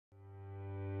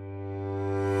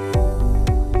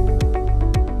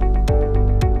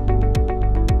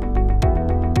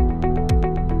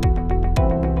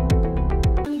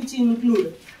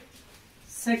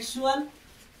sexual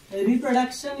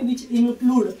reproduction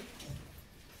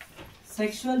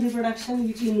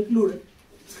which include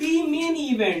three main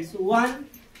events, 1,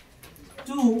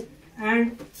 2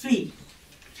 and 3.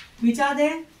 Which are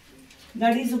they?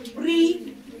 That is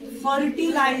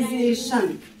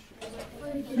pre-fertilization.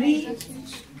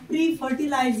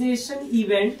 Pre-fertilization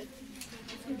event.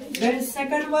 Then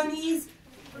second one is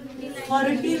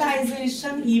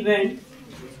fertilization event,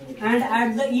 and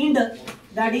at the end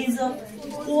that is a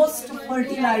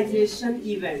post-fertilization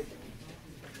event.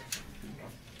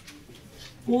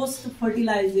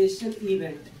 Post-fertilization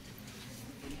event.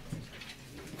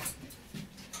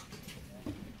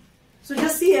 So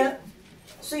just here,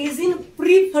 so is in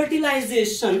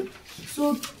pre-fertilization,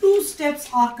 so two steps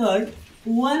occurred.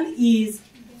 One is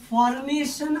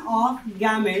formation of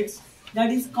gametes, that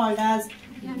is called as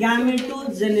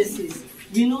gametogenesis.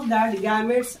 We know that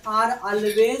gametes are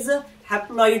always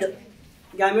haploid.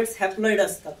 Gametes haploid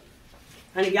असतात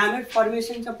आणि gamete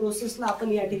फॉर्मेशनच्या प्रोसेसला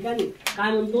आपण या ठिकाणी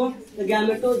काय म्हणतो,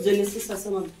 गॅमेटोजेनेसिस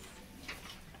असं म्हणतो.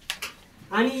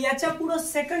 आणि याच्या पुढे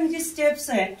सेकंड जी स्टेप्स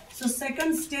आहे, so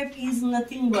second step is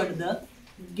nothing but the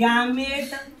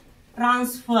gamete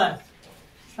transfer.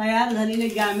 तयार झालेले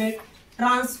गॅमेट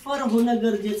ट्रान्सफर होणं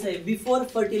गरजेचं आहे before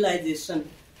fertilisation.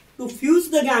 To fuse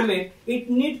the gamete, it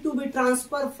need to be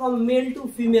transferred from male to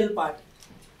female part.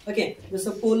 Okay,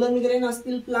 जसं पोलन ग्रेन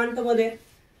असतील plant मध्ये,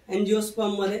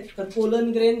 एंजिओस्पर्म मध्ये, तर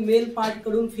पोलन ग्रेन मेल पार्ट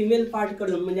कडून फिमेल पार्ट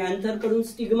कडून म्हणजे अँथर कडून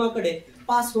स्टिग्मा कडे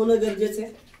पास होणं गरजेचं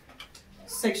आहे.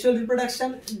 सेक्शुअल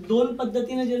रिप्रोडक्शन दोन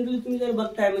पद्धतीने जनरली तुम्ही जर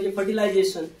बघताय, म्हणजे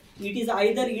fertilisation it is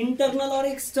either internal और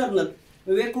एक्सटर्नल,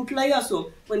 वे कुठलाही असो,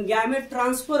 पण गॅमेट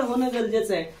ट्रान्सफर होणं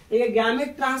गरजेचं आहे.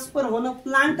 गॅमेट ट्रान्सफर होणं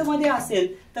प्लांट मध्ये असेल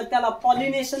तर त्याला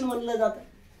पॉलिनेशन म्हणलं जातं.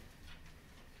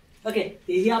 ओके,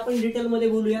 तेही आपण डिटेल मध्ये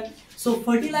बोलूया. सो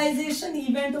फर्टिलायझेशन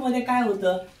इव्हेंट मध्ये काय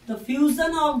होतं, तर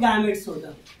फ्युजन ऑफ गॅमेट्स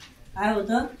होतं. काय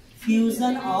होतं,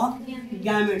 फ्युजन ऑफ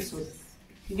गॅमेट्स होतं.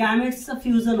 गॅमेट्सचं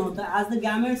फ्युजन होतं. As the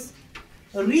gametes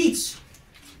reach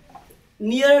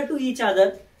near to each other,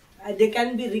 they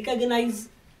can be recognised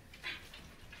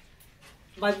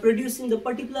by producing the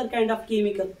particular kind of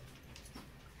chemical,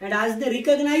 and as they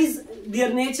recognize their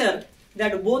nature,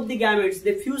 that both the gametes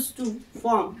they fuse to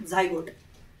form zygote.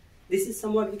 This is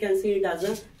somewhat we can say it as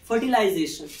a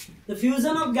fertilization. The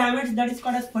fusion of gametes, that is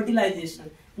called as fertilization.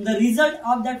 And the result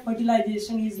of that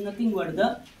fertilization is nothing but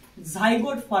the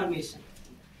zygote formation.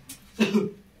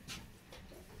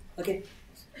 Okay,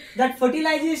 that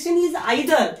fertilization is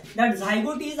either, that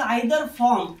zygote is either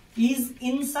formed is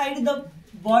inside the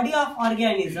body of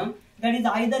organism, that is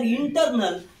either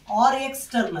internal or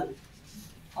external.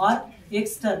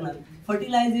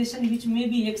 Fertilization which may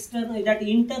be external, that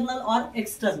internal or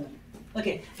external.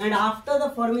 Okay, and after the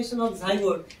formation of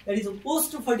zygote, that is a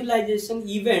post fertilization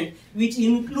event which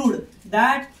include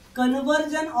that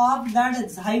conversion of that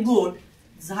zygote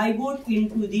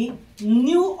into the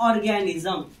new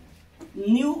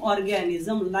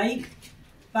organism like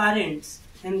parents.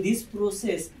 And this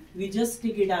process we just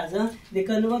take it as the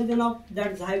conversion of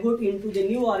that zygote into the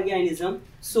new organism.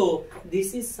 So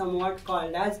this is somewhat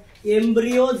called as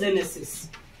embryogenesis.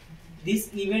 This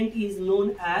event is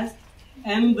known as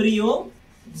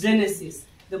embryogenesis.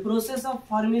 The process of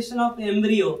formation of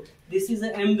embryo, this is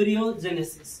the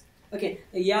embryogenesis. Okay,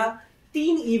 या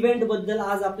तीन event बद्दल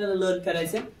आज आपल्याला learn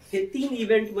करायचं. हे तीन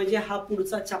event म्हणजे हा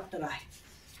पुढचा चॅप्टर आहे.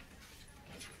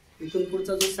 इथून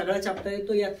पुढचा जो सगळा चॅप्टर आहे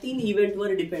तो या तीन इव्हेंट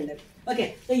वर डिपेंड आहे. ओके,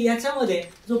 तर याच्यामध्ये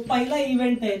जो पहिला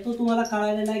इव्हेंट आहे तो तुम्हाला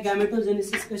कळालेला आहे.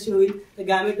 गॅमेटोजेनेसिस कशी होईल, तर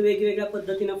गॅमेट वेगवेगळ्या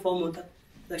पद्धतीने फॉर्म होतात.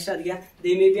 लक्षात घ्या,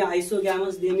 दे may be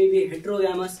आयसोगॅमस, they may be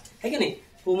हेट्रोगॅमस, है की नाही,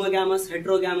 होमोगॅमस,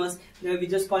 हेट्रोगॅमस, we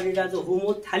just call it age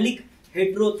होमोथॅलिक,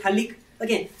 हेट्रोथॅलिक.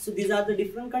 Okay, so these R the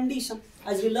different condition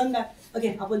as we learn that.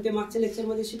 Okay, आपण ते मागच्या लेक्चर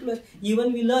मध्ये शिकलोय.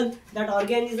 Even we learn that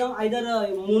organism either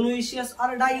monoecious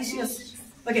or dioecious.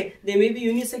 Okay, they may be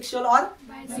unisexual or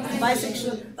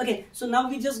bisexual. Okay, so now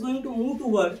we just going to move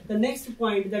toward the next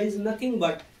point, that is nothing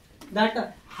but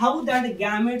that how that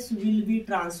gametes will be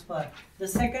transferred. The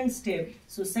second step.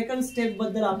 So second step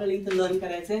बद्दल आपल्याला इथे learn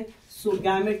करायचं आहे. So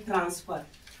gamete transfer.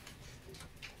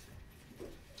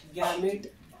 Gamete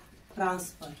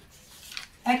transfer.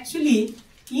 Actually,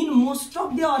 in most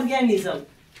of the organism,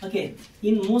 okay,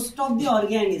 in most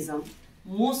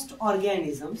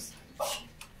organisms,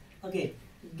 okay,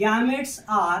 gametes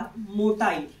are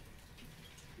motile.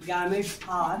 Gametes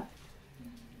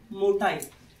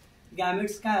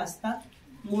काय असतात,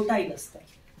 motile असतात.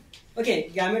 Okay,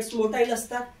 gametes motile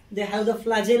असतात. They have the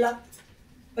flagella.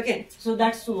 Okay, so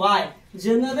that's why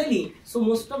generally, so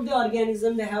most of the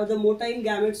organism they have the motile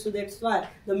gametes, so that's why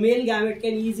the male gamete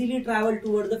can easily travel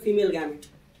toward the female gamete.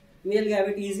 Mail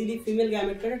gamete easily female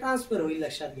gamete कडे transfer होईल,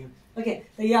 लक्षात घ्या. Okay,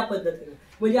 तर या पद्धतीने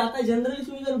म्हणजे आता generally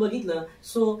तुम्ही जर बघितलं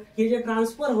सो हे जे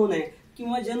ट्रान्सफर होणं आहे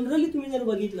किंवा जनरली तुम्ही जर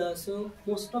बघितलं so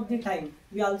most of the time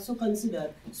we also consider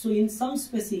so in some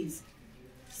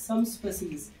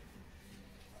species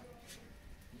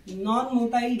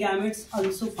non-motile gametes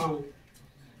also found.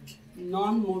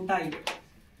 Non-motile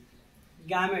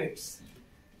gametes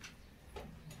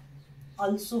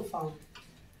also found.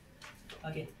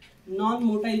 Okay, non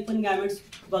motile पण गॅमेट्स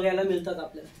बघायला मिळतात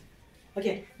आपल्याला.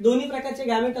 ओके, दोन्ही प्रकारचे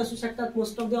गॅमेट असू शकतात.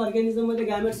 मोस्ट ऑफ द ऑर्गॅनिझम मध्ये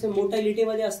गॅमेट्स मोटालिटी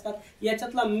मध्ये असतात.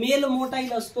 याच्यातला मेल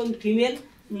मोटाईल असतो, फिमेल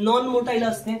नॉन मोटाईल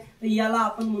असते. तर याला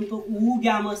आपण म्हणतो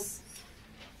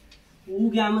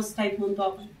गॅमस टाईप म्हणतो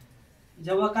आपण.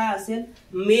 जेव्हा काय असेल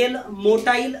mail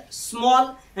motile small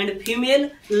and female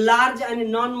large आणि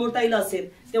नॉन मोटाईल असेल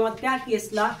तेव्हा त्या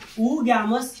केसला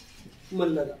गॅमस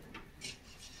म्हणलं जातं.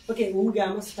 Okay,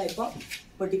 गॅमस type of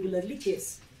particularly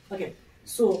case. Okay,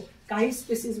 so काही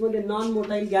स्पेसिस मध्ये नॉन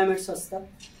मोटाईल गॅमेट्स असतात.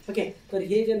 ओके, तर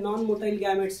हे जे नॉन मोटाईल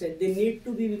गॅमेट्स आहेत they need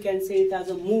to be, we can say it as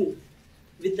a move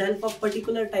with the help of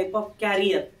particular type of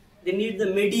carrier. They need the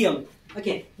medium.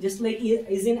 Okay, just like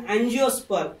is in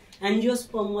angiosperm.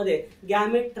 Angiosperm मध्ये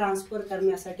gamete transfer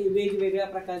करण्यासाठी वेगवेगळ्या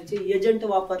प्रकारचे agent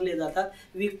वापरले जातात.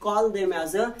 We call them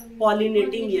as a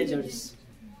pollinating agents.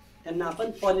 त्यांना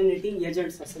आपण pollinating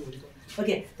agents असं म्हणतो.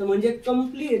 ओके, तर म्हणजे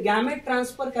कम्प्लीट गॅमेट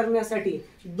ट्रान्सफर करण्यासाठी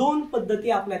दोन पद्धती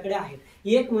आपल्याकडे आहेत.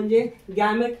 एक म्हणजे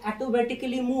गॅमेट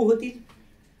ऑटोमॅटिकली मूव्ह होतील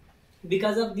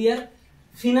because of dear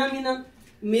phenomenon.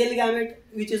 Mail gamete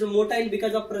which is motile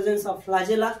because of presence of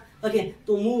फ्लॅजेला. Okay,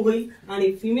 तो मूव्ह होईल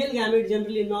आणि female gamete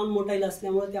generally non motile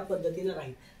असल्यामुळे त्या पद्धतीने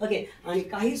राहील. ओके, आणि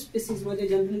काही स्पेसिस मध्ये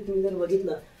जनरली तुम्ही जर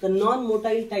बघितलं तर नॉन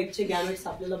मोटाईल टाईपचे गॅमेट्स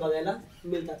आपल्याला बघायला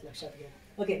मिळतात, लक्षात घ्या.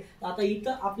 ओके, आता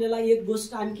इथं आपल्याला एक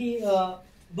गोष्ट आणखी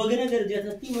बघणं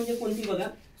गरजेचं, ती म्हणजे कोणती बघा.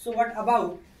 So what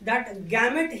about that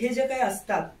gamete हे जे काही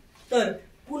असतात तर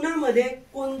कुणामध्ये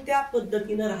कोणत्या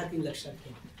पद्धतीनं राहतील, लक्षात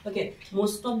घ्या. Okay,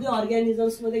 most of the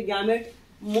organisms मध्ये गॅमेट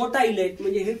मोटाईल आहेत.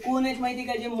 म्हणजे हे कोण आहेत माहिती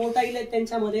का, जे मोटाईल आहेत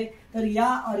त्यांच्यामध्ये. तर या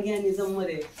ऑर्गॅनिझम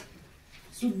मध्ये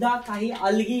सुद्धा काही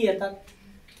अल्गी येतात,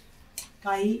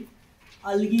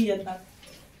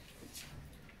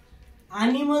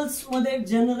 अॅनिमल्स मध्ये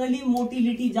जनरली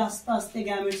मोटिलिटी जास्त असते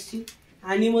गॅमेट्सची.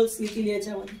 अॅनिमल्स येतील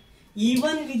याच्यामध्ये.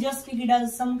 Even we just take it as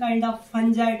some kind of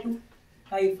फंजाय to.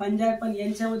 काही फंजाय पण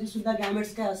यांच्यामध्ये सुद्धा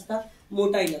गॅमेट्स काय असतात,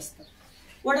 मोटाईल असतात.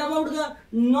 What about the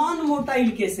non-motile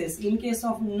cases? In case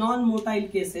of non-motile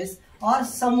cases or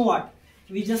somewhat,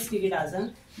 we just take it as a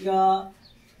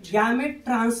gamete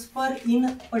transfer in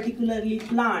particularly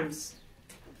plants.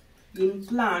 In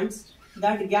plants,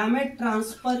 that gamete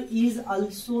transfer is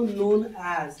also known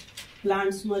as,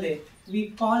 plants मध्ये we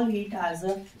call it as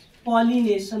a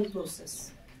pollination process.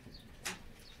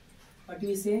 What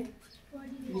we say?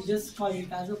 We just call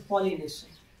it as a pollination.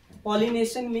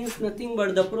 Pollination means nothing but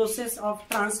the process of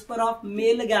transfer of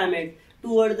male gamete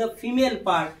toward the female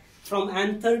part from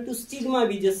anther to stigma.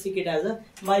 We just take it as a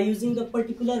by using the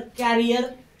particular carrier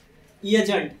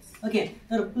agent. Okay,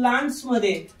 तर plants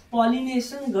मध्ये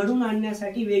pollination घडून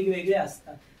आणण्यासाठी वेगवेगळे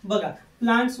असतात. बघा,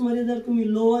 plants मध्ये जर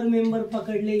तुम्ही लोअर मेंबर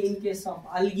पकडले in case of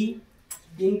algae,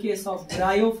 in case of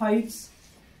bryophytes,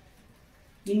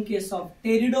 in case of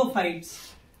pteridophytes,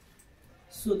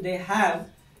 so they have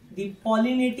the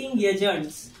pollinating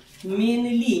agents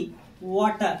mainly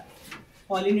water.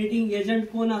 Pollinating agent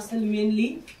कोण असेल, मेनली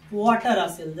वॉटर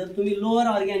असेल जर तुम्ही लोअर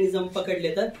ऑर्गॅनिझम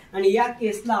पकडले तर. आणि या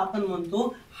केसला आपण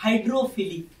म्हणतो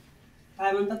हायड्रोफिली.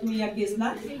 काय म्हणता तुम्ही या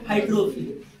केसला?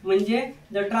 हायड्रोफिली. म्हणजे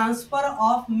the transfer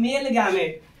of male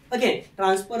gamete. Okay,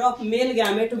 transfer of male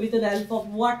gamete with the help of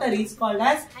water is called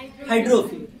as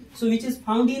हायड्रोफिली. So which is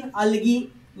found in algae,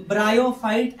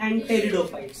 bryophyte and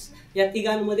pteridophytes. या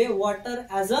तिघांमध्ये water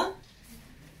as a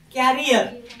carrier,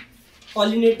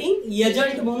 pollinating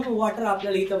agent म्हणून water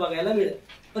आपल्याला इथं बघायला मिळेल.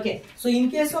 Okay, so in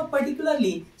case of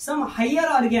particularly some higher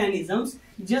organisms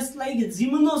just like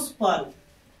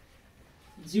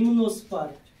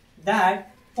gymnosperm, that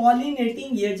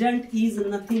pollinating agent is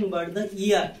nothing but the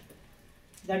year.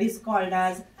 That is called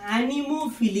as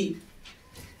ॲनिमोफिली.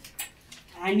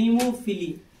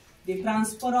 The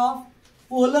transfer of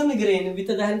pollen grain with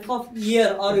the help of air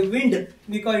or wind,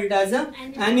 we call it as a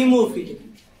anemophily.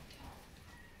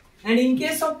 And in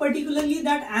case of particularly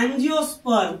that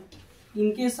angiosperm,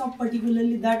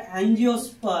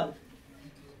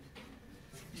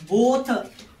 both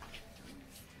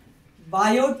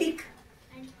biotic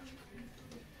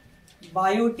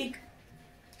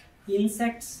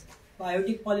insects,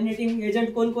 biotic pollinating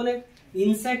agent कौन कौन है?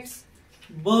 Insects,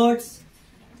 birds,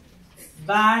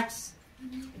 bats.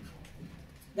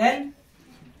 Then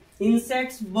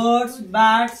insects, birds,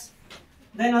 bats,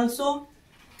 then also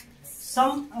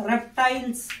some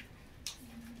reptiles,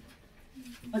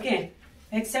 okay,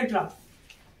 etc.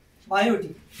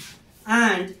 Biotic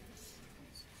and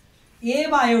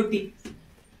abiotic,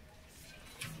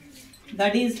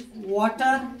 that is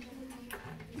water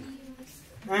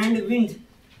and wind,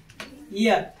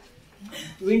 air.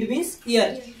 Wind means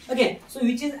air. Okay, so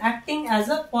which is acting as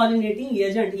a pollinating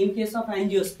agent in case of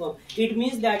angiosperm. It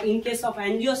means that in case of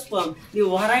angiosperm, the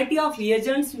variety of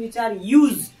agents which are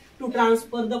used to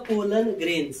transfer the pollen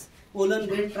grains. Pollen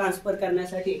grain transfer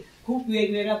करण्यासाठी खूप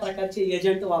वेगवेगळ्या प्रकारचे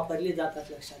agent वापरले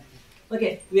जातात, लक्षात घ्या.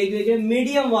 Okay, वेगवेगळे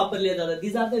medium वापरले जातात.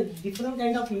 These are the different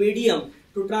kind of medium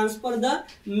to transfer the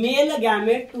male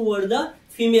gamete toward the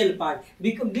female part,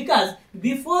 because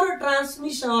before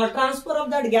transfer of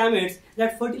that gametes,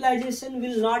 that fertilization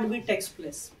will not be takes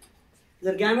place.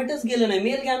 जर गॅमेटच गेलं नाही,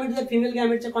 mail gamete जर female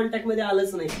गॅमेटच्या contact मध्ये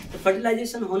आलंच नाही, तर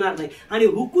fertilisation होणार नाही. आणि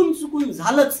हुकून चुकून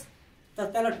झालंच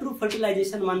तर त्याला ट्रू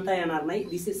फर्टिलायझेशन मानता येणार नाही.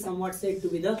 दिस is somewhat sed to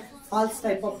be the false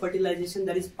type of fertilisation,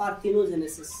 that is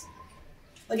parthenogenesis.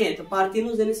 Okay, तर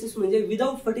पार्थेनोजेनेसिस म्हणजे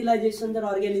विदाउट फर्टिलायझेशन जर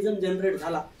ऑर्गॅनिझम जनरेट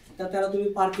झाला तर त्याला तुम्ही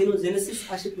पार्थेनोजेनेसिस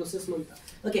अशी प्रोसेस म्हणता.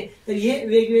 ओके, तर हे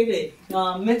वेगवेगळे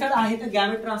मेथड आहेत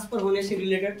gamete transfer होण्याशी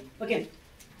related. Okay,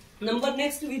 number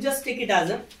next we just take it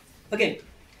as a, okay,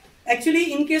 actually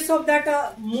in case of that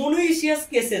monoecious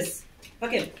cases,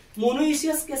 okay,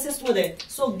 monoecious cases मध्ये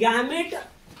so gamete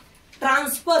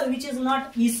transfer which is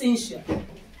not essential.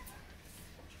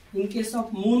 In case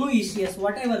of monoecious,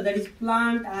 whatever that is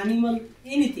plant, animal,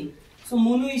 anything. So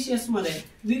monoecious मध्ये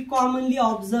we commonly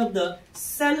observe the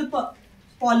self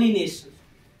pollination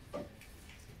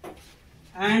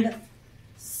and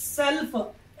self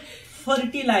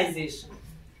fertilization.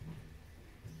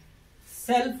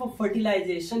 Self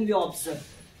fertilization we observe.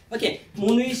 Okay,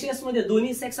 monoecious मध्ये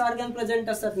दोन्ही sex organ present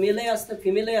असतात, मेलही असतं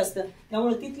फिमेलही असतं,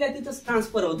 त्यामुळे तिथल्या तिथंच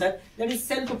transfer होतात. That is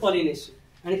self pollination.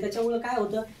 आणि त्याच्यामुळे काय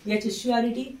होतं, याची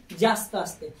श्युअरिटी जास्त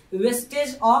असते.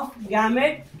 Wastage of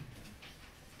gamete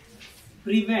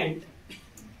prevent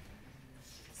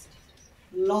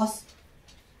loss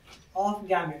of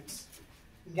gametes.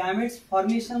 Gametes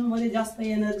formation मध्ये जास्त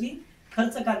एनर्जी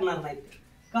खर्च करणार नाहीत.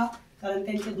 का? कारण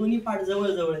त्यांचे दोन्ही पार्ट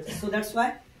जवळ जवळ आहेत. So that's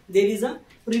why there is a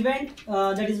prevent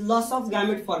that is loss of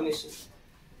gamete formation.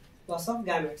 Loss of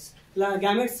gametes,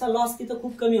 गॅमेट्सचा loss तिथं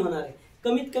खूप कमी होणार आहे.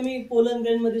 कमीत कमी पोलन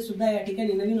ग्रेन मध्ये सुद्धा या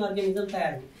ठिकाणी नवीन ऑर्गॅनिझम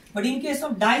तयार होईल. But in case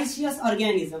of dioecious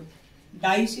organism,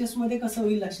 dioecious मध्ये कसं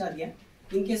होईल लक्षात घ्या.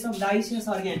 In case of dioecious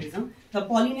organism the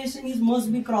pollination is must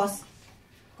be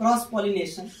cross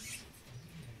pollination.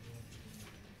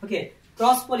 Okay,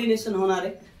 cross pollination होणार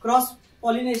आहे. क्रॉस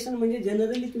पॉलिनेशन म्हणजे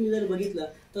जनरली तुम्ही जर बघितलं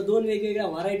तर दोन वेगवेगळ्या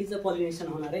व्हरायटीचं पॉलिनेशन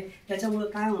होणार आहे. त्याच्यामुळे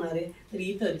काय होणार आहे, तर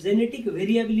इथं जेनेटिक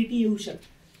व्हेरिएबिलिटी येऊ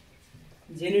शकते.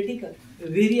 जेनेटिक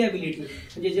व्हेरिएबिलिटी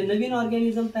म्हणजे जे नवीन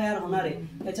ऑर्गॅनिझम तयार होणार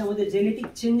आहे त्याच्यामध्ये जेनेटिक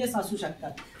चेंजेस असू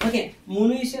शकतात. ओके,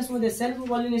 मोनोइशियस मध्ये सेल्फ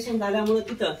पॉलिनेशन झाल्यामुळे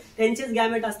तिथं त्यांचेच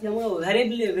गॅमेट असल्यामुळे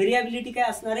व्हेरिएबिलिटी काय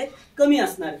असणार आहे, कमी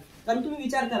असणार आहे. कारण तुम्ही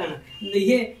विचार करा ना,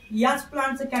 हे याच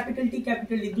प्लांटचं कॅपिटल टी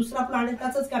कॅपिटल डी, दुसरा प्लांट आहे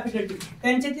त्याच कॅपिटल टी,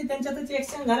 त्यांच्यातच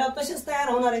एक्सचेंज झाल्यावर तसेच तयार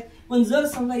होणार आहे. पण जर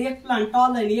समजा एक प्लांट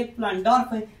टॉल आहे एक प्लांट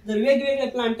डॉर्फ आहे, जर वेगवेगळे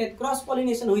प्लांट आहेत, क्रॉस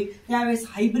पॉलिनेशन होईल, त्यावेळेस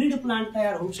हायब्रिड प्लांट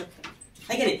तयार होऊ शकतात.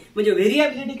 आहे की नाही? म्हणजे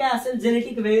व्हेरिएबिलिटी काय असेल,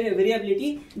 जेनेटिक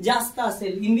व्हेरिएबिलिटी जास्त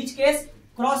असेल इन विच केस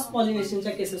क्रॉस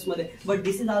पॉलिनेशनच्या केसेसमध्ये. But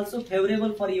this is also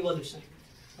favourable for evolution.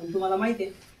 पण तुम्हाला माहिती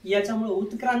आहे याच्यामुळे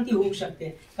उत्क्रांती होऊ शकते.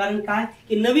 कारण काय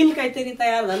की नवीन काहीतरी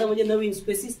तयार झालं म्हणजे नवीन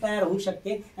स्पेसिस तयार होऊ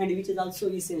शकते and which is also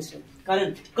essential.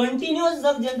 कारण कंटिन्युअस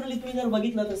जर जनरली तुम्ही जर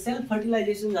बघितलं तर सेल्फ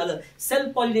फर्टिलायझेशन झालं,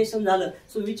 सेल्फ पॉलिनेशन झालं,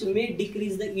 so which may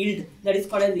decrease the yield, that is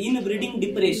called age inbreeding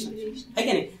depression. आहे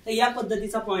की नाही? तर या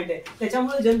पद्धतीचा पॉईंट आहे.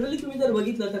 त्याच्यामुळे जनरली तुम्ही जर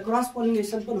बघितलं तर क्रॉस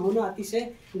पॉलिनेशन पण होणं अतिशय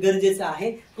गरजेचं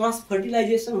आहे, क्रॉस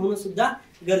फर्टिलायझेशन होणं सुद्धा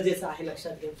गरजेचं आहे,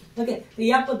 लक्षात घ्या. ओके, तर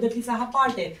या पद्धतीचा हा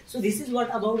पार्ट आहे. So this is what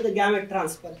about the gamete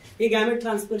transfer. हे गॅमेट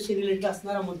ट्रान्सफरशी रिलेटेड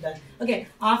असणारा मुद्दा आहे. Okay,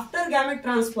 after gamete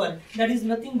transfer that is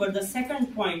nothing but the second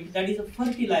point, that is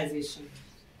fertilisation.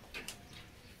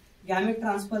 Gamete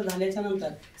transfer झाल्याच्या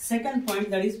नंतर second point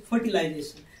that is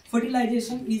fertilisation.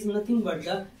 Fertilisation is nothing but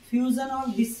the fusion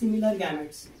of dissimilar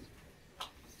gametes.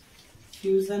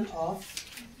 Fusion of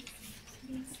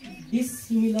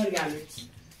dissimilar gametes.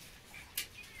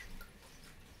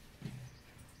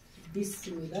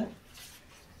 Dissimilar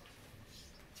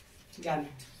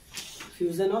gamete.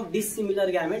 Fusion of dissimilar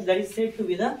gamete, that is said to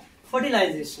be the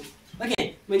fertilization. Okay,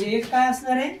 म्हणजे एक काय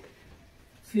असणार आहे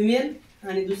female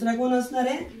आणि दुसरा कोण असणार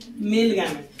आहे मेल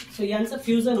गॅमेट. सो यांचं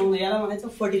फ्युजन होणं याला म्हणायचं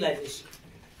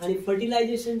फर्टिलायझेशन. आणि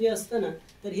फर्टिलायझेशन जे असतं ना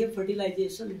तर हे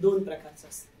फर्टिलायझेशन दोन प्रकारचं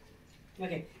असतं.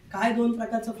 ओके, काय दोन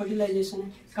प्रकारचं फर्टिलायझेशन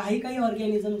आहे? काही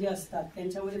ऑर्गॅनिझम जे असतात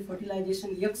त्यांच्यामध्ये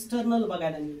फर्टिलायझेशन एक्सटर्नल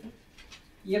बघायला मिळतं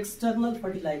एक्सटर्नल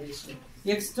फर्टिलायझेशन.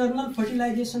 एक्सटर्नल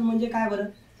फर्टिलायझेशन म्हणजे काय बरं?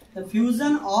 The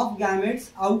fusion of gametes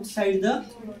outside the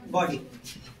body.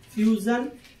 Fusion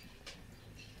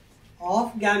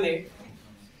of gamete,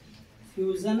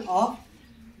 fusion of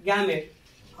gamete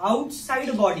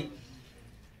outside body,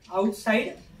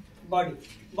 outside body,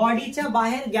 बॉडीच्या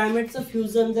बाहेर गॅमेटचं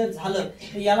फ्युजन जर झालं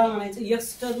तर याला म्हणायचं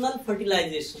external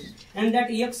fertilisation. And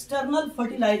that external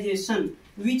fertilisation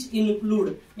which include,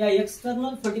 या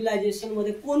एक्सटर्नल फर्टिलायझेशन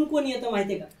मध्ये कोण कोण येतं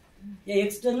माहितीये का? या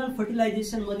एक्सटर्नल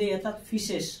फर्टिलायझेशन मध्ये येतात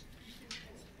फिशेस.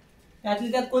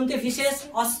 त्यातले त्यात कोणते फिशेस?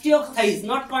 ऑस्टिओक्थाइज,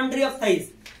 नॉट कॉन्ड्रिओक्थाइज.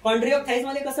 कॉन्ड्रिओक्थाइज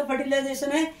मध्ये कसं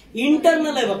फर्टिलायझेशन आहे?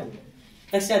 इंटरनल आहे बघा,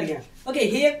 लक्षात घ्या. ओके,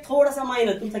 हे एक थोडासा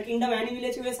मायनर, तुमचा किंगडम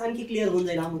अॅनिमल्याच्या वेळेस आणखी क्लिअर होऊन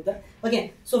जाईल हा मुद्दा. ओके,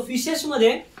 सो फिशेस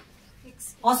मध्ये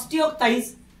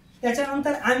ऑस्टिओक्थाइज,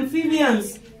 त्याच्यानंतर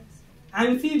अँफिबियन्स.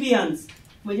 अँफिबियन्स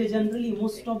म्हणजे generally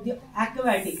most of the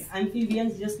aquatic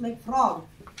अँफिबियन्स just like frog.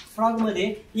 Frog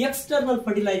मध्ये एक्सटर्नल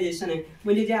फर्टिलायझेशन आहे.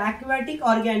 म्हणजे जे ॲक्वॅटिक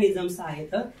ऑर्गॅनिझम्स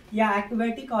आहेत, या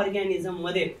ॲक्वॅटिक ऑर्गॅनिझम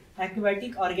मध्ये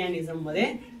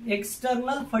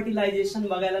एक्सटर्नल फर्टिलायझेशन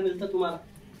बघायला मिळतं तुम्हाला.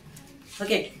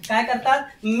 ओके, काय करतात?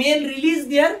 Mail release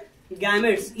there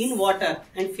gametes in water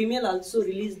and female also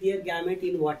release there gamete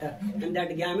in water and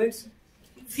that gametes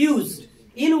fused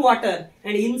in water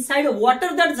and inside water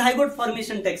that zygote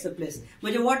formation takes place.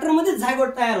 म्हणजे water मध्ये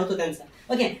zygote तयार होतो त्यांचा.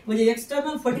 Okay, म्हणजे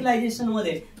external fertilisation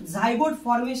मध्ये zygote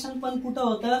formation पण कुठं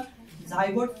होतं?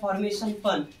 झायगोट फॉर्मेशन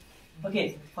पण, ओके,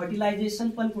 फर्टिलायझेशन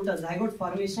पण कुठं? Zygote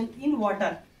formation in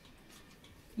water,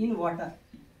 in water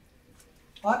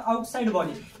और आउटसाइड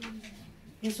बॉडी,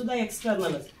 हे सुद्धा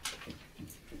एक्सटर्नलच.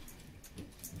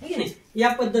 ठीक आहे नाही? या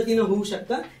पद्धतीने होऊ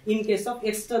शकतं in case of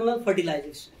external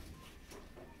fertilisation.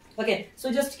 Okay, so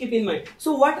just keep in mind.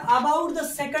 So what about the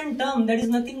second term, that is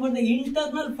nothing but the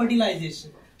internal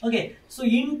fertilization. Okay, so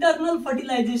internal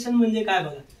fertilization म्हणजे काय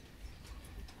बघा?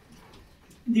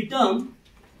 The term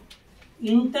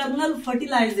internal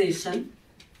fertilization,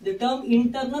 the term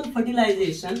internal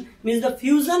fertilization means the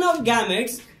fusion of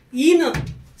gametes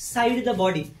inside the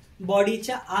body.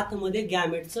 बॉडीच्या आतमध्ये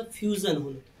गॅमेटचं fusion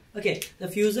होणं. Okay, the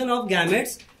fusion of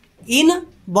gametes in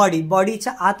body,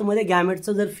 बॉडीच्या आतमध्ये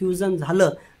गॅमेटचं जर fusion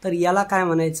झालं तर याला काय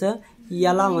म्हणायचं?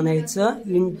 याला म्हणायचं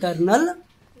internal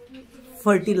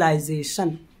fertilisation.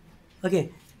 Okay,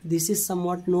 this is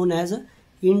somewhat non as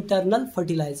internal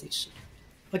fertilisation.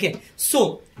 Okay,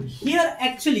 so here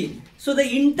actually, so the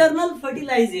internal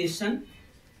fertilisation,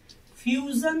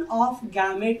 fusion of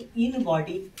gamete in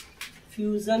body,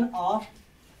 fusion of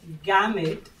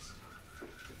gamete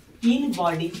in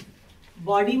body,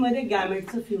 बॉडीमध्ये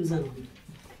गॅमेटचं फ्युजन होतं.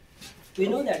 We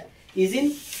know that is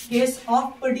in case of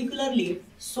particularly,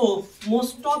 so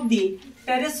most of the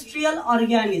terrestrial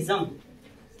organism,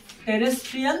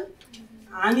 terrestrial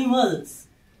animals,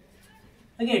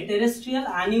 okay, terrestrial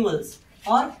animals,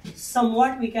 or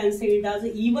somewhat we can say it as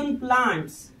even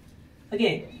plants.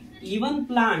 Okay, even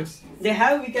plants, they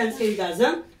have, we can say it as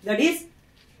a, that is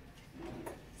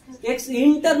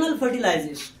internal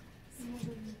fertilization.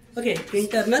 Okay,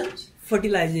 internal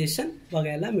fertilization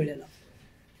बघायला मिळेल.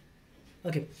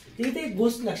 Okay, इथे एक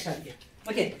गोष्ट लक्षात घ्या.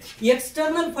 Okay,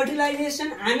 external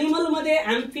fertilisation animal मध्ये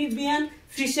amphibian,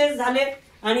 fishes झाले.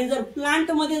 आणि जर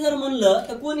प्लांट मध्ये जर म्हणलं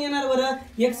तर कोण येणार बरं?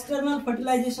 एक्सटर्नल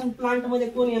फर्टिलायझेशन प्लांट मध्ये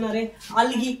कोण येणार आहे?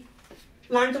 आल्गी.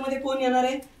 प्लांट मध्ये कोण येणार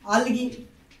आहे? Algae.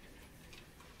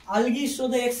 Algae show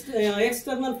the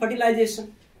external fertilisation.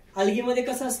 Algae मध्ये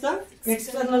कसं असतं?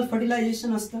 एक्सटर्नल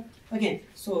फर्टिलायझेशन असतं. ओके,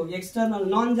 सो एक्सटर्नल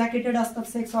नॉन जॅकेटेड असतात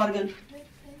sex organ,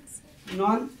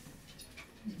 non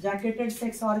जॅकेटेड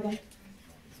sex organ.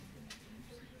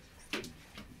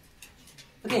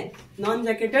 Okay, non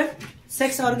जॅकेटेड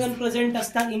sex organ present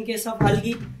असतात in case of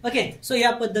algae. Okay, so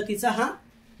या पद्धतीचा हा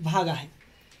भाग आहे.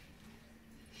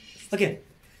 Okay,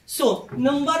 so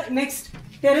number next,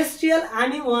 terrestrial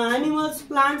animals,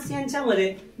 plants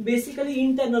यांच्यामध्ये basically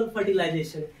internal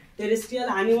fertilisation. Terrestrial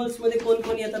animals मध्ये कोण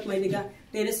कोण येतात माहिती का?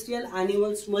 टेरेस्ट्रियल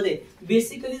ॲनिमल्स मध्ये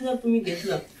बेसिकली जर तुम्ही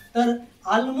घेतलं तर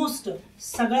ऑलमोस्ट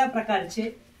सगळ्या प्रकारचे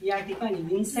या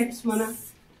ठिकाणी इन्सेक्ट्स म्हणा.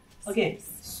 ओके,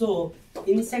 सो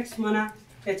इन्सेक्ट्स म्हणा.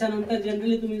 त्याच्यानंतर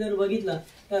जनरली तुम्ही जर बघितलं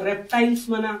तर रेप्टाइल्स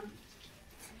म्हणा,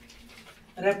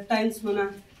 रेप्टाइल्स म्हणा,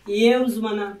 एव्ज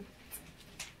म्हणा,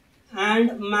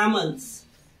 अँड मॅमल्स,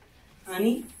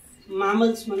 आणि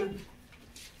मॅमल्स म्हणा.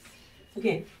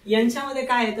 ओके, यांच्यामध्ये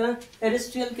काय येतं?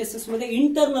 टेरेस्ट्रियल केसेस मध्ये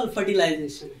इंटरनल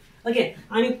फर्टिलायझेशन. ओके,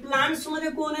 आणि प्लांट्स मध्ये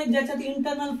कोण आहेत ज्याच्यात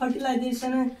इंटरनल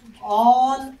फर्टिलायझेशन आहे?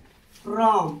 All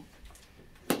from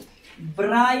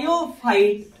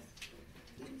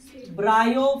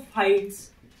bryophytes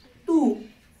to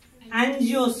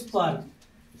angiosperm.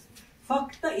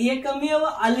 फक्त एकमेव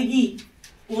algae,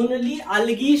 only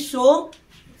algae show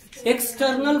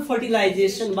external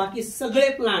fertilisation. बाकी सगळे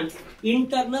प्लांट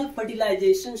इंटरनल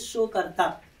फर्टिलायझेशन शो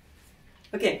करतात.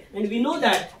 Okay, and we know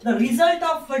that the result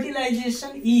of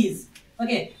fertilization is,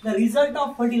 okay, the result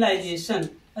of fertilization,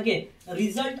 okay,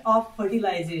 result of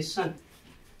fertilization,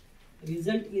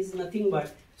 result is nothing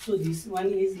but, so this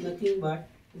one is nothing but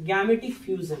gametic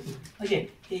fusion. Okay,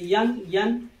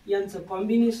 n च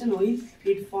combination होईल,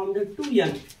 it formed the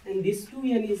 2n, and this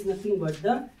 2n is nothing but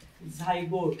the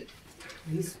zygote.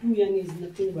 This 2n is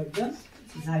nothing but the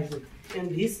zygote,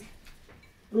 and this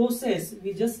process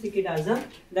we just take it as a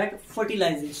that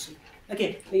fertilization. Okay,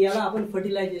 याला आपण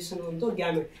fertilization म्हणतो.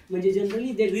 Gamete म्हणजे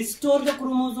generally they restore the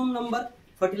chromosome number.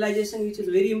 Fertilization, which is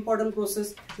very important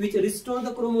process, which restore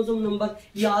the chromosome number.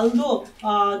 Yeah, although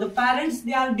the parents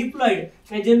they are diploid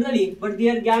generally, but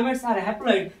their gametes are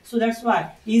haploid, so that's why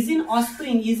is in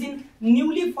offspring, is in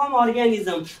newly formed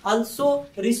organism also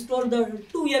restore the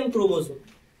 2n chromosome.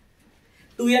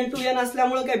 2n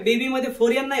असल्यामुळे काय baby मध्ये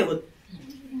 4n नाही होत.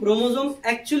 Chromosome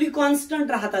actually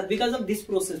constant राहतात because of this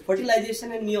process,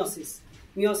 fertilisation and meiosis.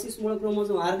 Meiosis मुळे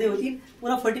chromosome अर्धे होतील,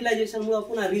 पुन्हा फर्टिलायझेशन मुळे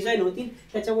पुन्हा रिजाइन होतील.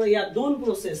 त्याच्यामुळे या दोन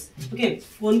प्रोसेस, ओके,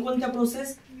 कोणकोणत्या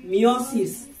प्रोसेस?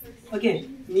 मियोसिस, ओके,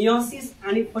 मियोसिस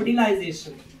आणि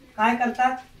फर्टिलायझेशन काय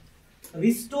करतात?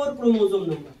 Restore chromosome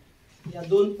number. या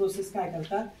दोन प्रोसेस काय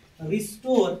करतात?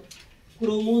 Restore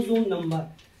chromosome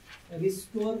number.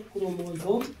 Restore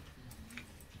chromosome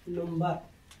number.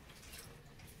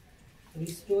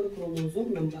 Restore chromosome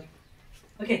number.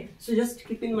 Okay, so just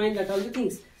keep in mind that all the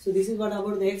things. So this is what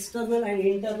about the external and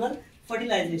internal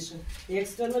fertilization. The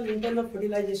external internal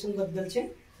fertilization बद्दलचे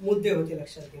मुद्दे होते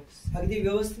लक्षात घ्या. अगदी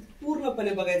व्यवस्थित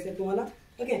पूर्णपणे बघायचे तुम्हाला.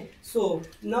 Okay, so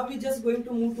now we just going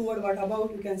to move toward what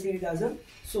about, you can say it as a,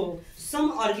 so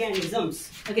some organisms.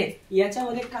 Okay,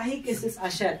 याच्यामध्ये काही केसेस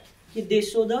अशा आहेत की they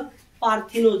show the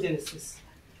parthenogenesis.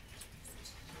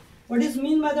 What is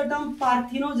mean by the term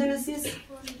parthenogenesis?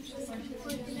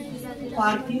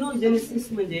 Parthenogenesis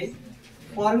म्हणजे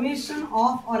formation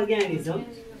of organism,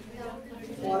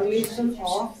 formation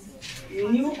of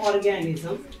new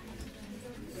organism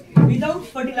without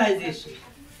fertilization,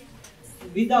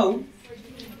 without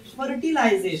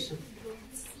fertilization,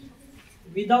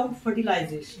 without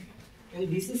fertilization, and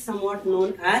this is somewhat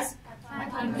known as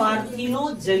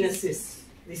parthenogenesis.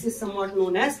 This is somewhat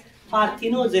known as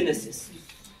parthenogenesis.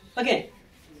 Okay,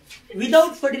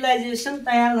 without fertilisation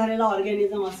तयार झालेला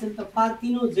organism असेल तर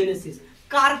parthenogenesis.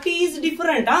 कार्पी is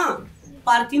different.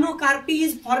 पार्थिनो कार्पी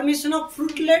is formation of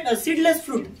फ्रूटलेट seedless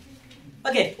fruit.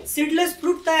 Okay, seedless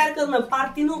fruit तयार करणं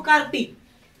पार्थिनो कार्पी.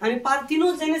 आणि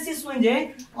parthenogenesis म्हणजे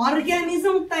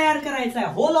organism तयार करायचा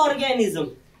आहे, hole organism.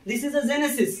 This is a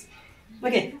genesis.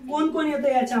 Okay, कोण कोण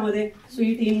येतं याच्यामध्ये? So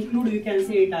it include, you can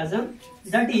say it as a,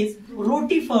 that is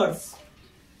rotifers.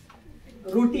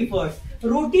 Rotifers.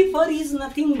 Rotifer is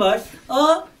nothing but a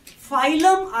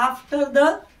phylum after the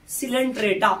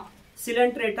Coelenterata.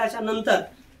 Coelenterataच्या नंतर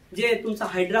जे तुमचा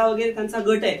हायड्रा वगैरे त्यांचा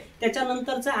गट आहे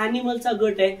त्याच्यानंतरचा अॅनिमलचा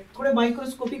गट आहे. थोडे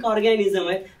मायक्रोस्कोपिक ऑर्गॅनिझम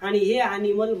आहे आणि हे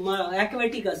अॅनिमल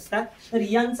ॲक्वॅटिक असतात. तर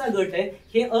यांचा गट आहे.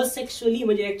 हे असेक्शुअली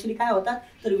म्हणजे ऍक्च्युअली काय होतात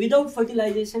तर विदाउट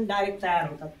फर्टिलायझेशन डायरेक्ट तयार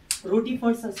होतात.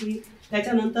 रोटिफर्स असली.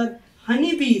 त्याच्यानंतर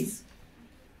हनीबीज.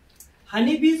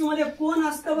 हनीबीज मध्ये कोण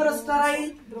असतं बरं?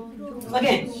 स्टराईल.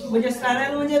 ओके, म्हणजे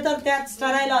स्टराईल म्हणजे तर त्यात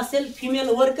स्टराईल असेल, फिमेल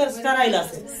वर्कर स्टराईल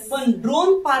असेल. पण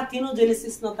ड्रोन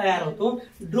पार्थिनोजेनेसिस न तयार होतो.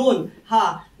 ड्रोन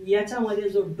हा याच्यामध्ये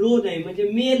जो ड्रोन आहे म्हणजे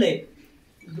मेल आहे.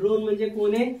 ड्रोन म्हणजे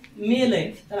कोण आहे? मेल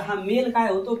आहे. तर हा मेल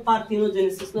काय होतो?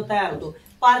 पार्थिनोजेनेसिस न तयार होतो.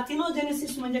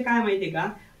 पार्थिनोजेनेसिस म्हणजे काय माहितीये का?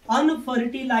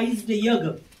 अनफर्टिलाइज्ड यग.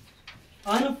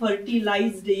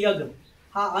 अनफर्टिलाइज्ड यग.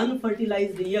 हा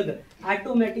अनफर्टिलाइज्ड यग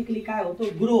ऑटोमॅटिकली काय होतो?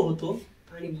 ग्रो होतो.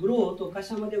 आणि ग्रो होतो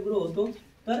कशामध्ये ग्रो होतो?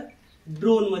 तर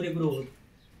ड्रोन मध्ये ग्रो होतो.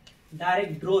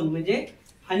 डायरेक्ट ड्रोन म्हणजे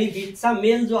हनीबीचा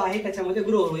मेल जो आहे त्याच्यामध्ये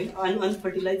ग्रो होईल.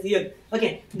 अनफर्टिलाइज्ड यग. ओके,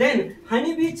 देन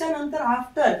हनीबीच्या नंतर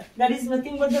after that is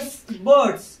nothing but the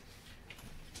birds.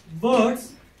 Birds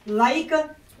like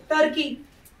Turkey.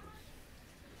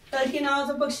 Turkey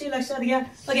नावाचा पक्षी लक्षात घ्या.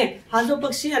 ओके, हा जो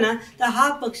पक्षी आहे ना तर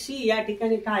हा पक्षी या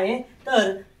ठिकाणी काय आहे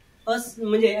तर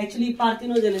म्हणजे ऍक्च्युअली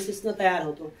पार्थिनोजेनेसिस न तयार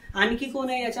होतो. आणखी कोण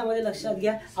आहे याच्यामध्ये लक्षात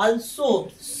घ्या? Also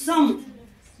some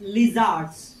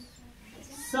लिझार्ड्स.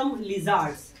 सम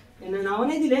लिझार्ड्स यांना नाव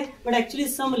नाही दिले पण ऍक्च्युअली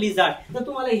सम लिझार्ड. तर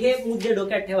तुम्हाला हे मुद्दे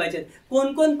डोक्यात ठेवायचे.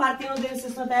 कोण कोण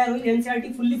पार्थिनोजेनेसिस न तयार होईल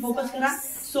यांच्यासाठी फुल्ली फोकस करा.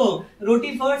 सो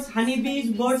रोटिफर्स,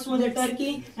 हनीबीज, बर्ड्स मध्ये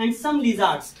Turkey and some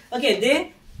लिझार्ड्स. Okay, they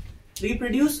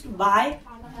reproduced bye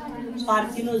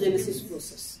parthenogenesis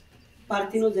process.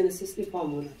 Parthenogenesis ने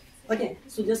फॉर्म होणार. Okay,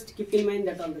 so just keep in mind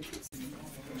that all the things.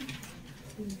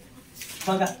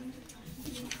 बघा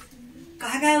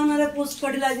काय काय होणार आहे पोस्ट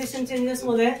फर्टिलायझेशन चेंजेस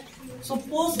मध्ये? So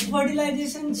post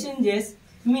fertilization changes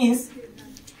means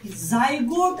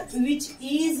zygote which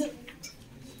is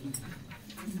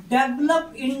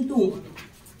developed into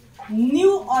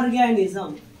new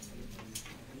organism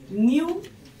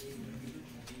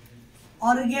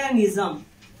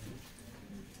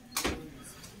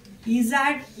is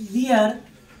at their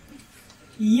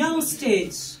young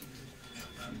stage,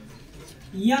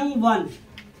 young one.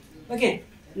 Okay,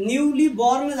 newly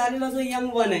born झालेला जो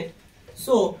young one आहे.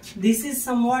 So this is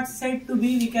somewhat said to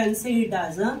be, we can say it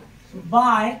as a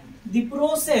by the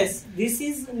process. This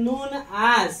is known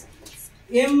as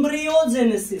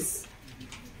embryogenesis.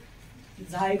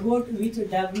 Zygote which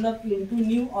develop into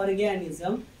new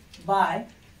organism by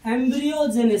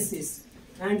embryogenesis.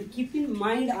 And keep in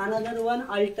mind another one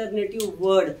alternative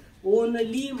word.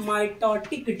 Only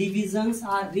mitotic divisions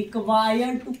are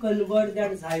required to convert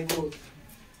that zygote.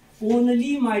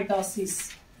 Only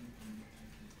mitosis.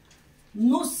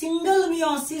 No single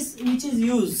meiosis which is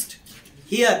used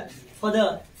here for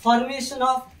the formation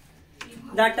of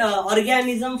that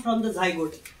organism from the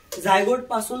zygote. Zygote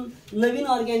पासून नवीन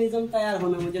organism तयार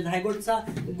होणं म्हणजे झायगोटचा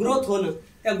growth होणं,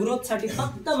 त्या growth साठी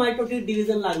फक्त mitotic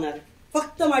division लागणार.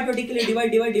 फक्त मायटोटिकली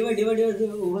डिवाइड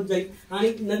होत जाईल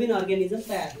आणि नवीन ऑर्गॅनिझम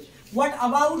तयार होईल. What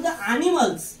about the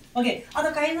animals? Okay, आता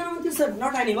काही जण म्हणतील सर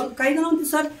नॉट ॲनिमल, काही जण म्हणतील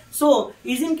sir so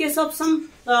is in case of some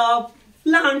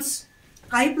plants.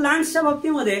 काही प्लांट्सच्या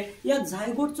बाबतीमध्ये या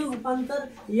झायगोटचं रूपांतर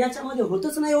याच्यामध्ये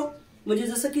होतच नाही हो. म्हणजे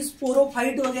जसं की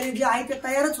स्पोरोफाइट वगैरे जे आहे ते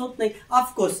तयारच होत नाही.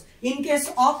 Of course in case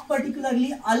of particularly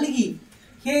algae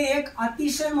हे एक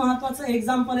अतिशय महत्वाचं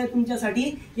एक्झाम्पल आहे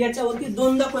तुमच्यासाठी. याच्यावरती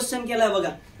दोनदा क्वेश्चन केलाय बघा.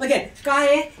 ओके, काय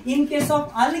आहे? In case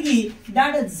of algae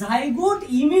that zygote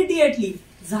immediately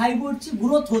झायगोटची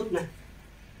growth होत नाही,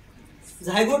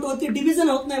 झायगोट वरती डिव्हिजन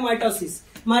होत नाही.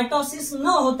 मायटोसिस न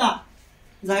होता,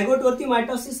 झायगोट वरती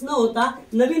मायटोसिस न होता,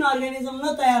 नवीन ऑर्गॅनिझम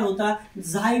न तयार होता,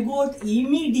 झायगोट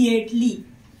इमिडिएटली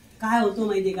काय होतं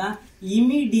माहितीये का?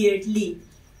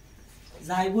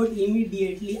 Zygote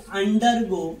immediately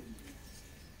undergo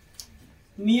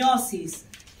meiosis.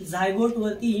 Zygote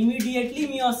वरती इमिडिएटली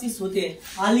मियोसिस होते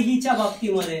अल्गीच्या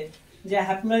बाबतीमध्ये, जे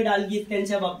हॅप्लॉइड अल्गी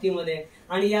त्यांच्या बाबतीमध्ये.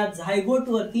 आणि या झायगोट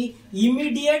वरती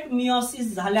इमिडिएट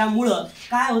मियोसिस झाल्यामुळं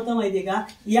काय होतं माहितीये का?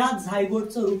 या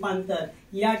झायगोटचं रूपांतर,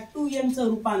 या 2Nचं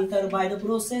रूपांतर by the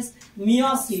process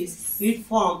meiosis it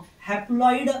form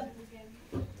haploid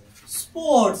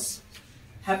spores.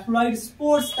 Haploid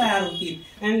spores तयार होतील.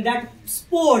 And that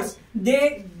spores they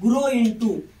grow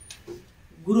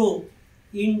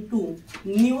into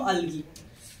new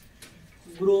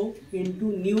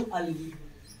algae.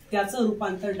 त्याचं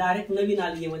रूपांतर डायरेक्ट नवीन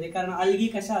अल्गीमध्ये. कारण अल्गी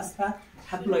कशा असतात?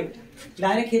 हॅप्लॉइड.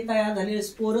 डायरेक्ट हे तयार झालेले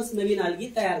स्पोरच नवीन अल्गी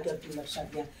तयार करतील, लक्षात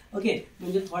घ्या. ओके,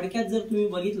 म्हणजे थोडक्यात जर तुम्ही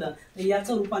बघितलं तर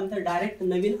याचं रूपांतर डायरेक्ट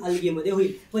नवीन अल्गीमध्ये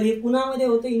होईल. पण हे कुणामध्ये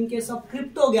होतं? In case of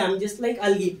क्रिप्टोगॅम, just like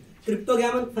algae.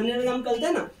 क्रिप्टोगॅम फनेलगॅम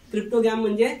कळतंय ना? क्रिप्टोगॅम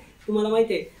म्हणजे तुम्हाला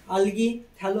माहितीये अल्गी,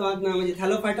 म्हणजे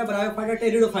थॅलोफायटा, ब्रायोफायटा,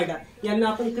 टेरिडोफायटा यांना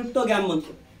आपण क्रिप्टोगॅम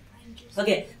म्हणतो.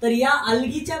 ओके, तर या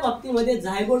अल्गीच्या बाबतीमध्ये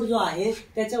झायगोट जो आहे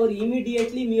त्याच्यावर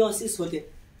इमिडिएटली मियोसिस होते.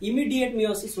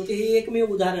 हे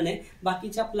एकमेव उदाहरण आहे.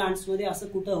 बाकीच्या प्लांट्स मध्ये असं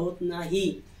कुठं होत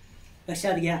नाही,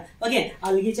 लक्षात घ्या. ओके,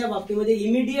 अल्गीच्या बाबतीमध्ये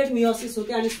इमिडिएट मियोसिस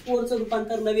होते आणि स्पोरचं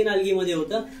रूपांतर नवीन अल्गीमध्ये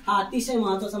होतं. हा अतिशय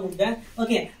महत्वाचा मुद्दा आहे.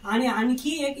 ओके, आणि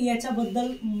आणखी एक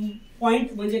याच्याबद्दल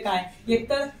पॉइंट म्हणजे काय? एक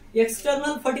तर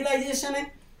एक्सटर्नल फर्टिलायझेशन आहे,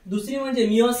 दुसरी म्हणजे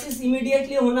मियोसिस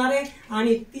इमिडिएटली होणार आहे,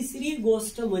 आणि तिसरी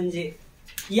गोष्ट म्हणजे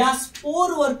या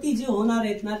स्पोर वरती जे होणार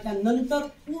आहेत ना त्यानंतर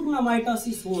पूर्ण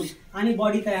मायटोसिस होऊन आणि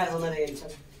बॉडी तयार होणार आहे यांच्यात.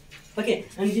 ओके,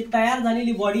 आणि जी तयार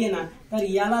झालेली बॉडी आहे ना तर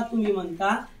याला तुम्ही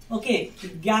म्हणता ओके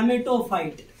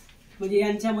गॅमेटोफाइट. म्हणजे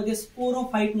यांच्यामध्ये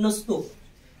स्पोरोफाइट नसतो.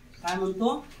 काय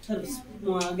म्हणतो? तर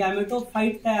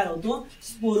गॅमेटोफाइट तयार होतो,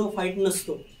 स्पोरोफाइट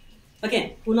नसतो. ओके,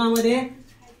 कुणामध्ये?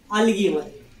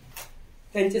 अल्गीमध्ये.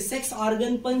 त्यांचे सेक्स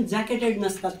ऑर्गन पण जॅकेटेड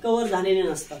नसतात, कव्हर झालेले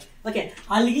नसतात. ओके,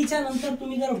 अल्गीच्या नंतर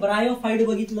तुम्ही जर ब्रायोफाइट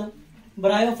बघितलं,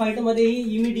 ब्रायोफाइट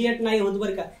मध्येही इमिडिएट नाही होत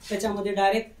बरं का. त्याच्यामध्ये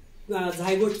डायरेक्ट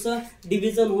झायगोटचं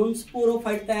डिव्हिजन होऊन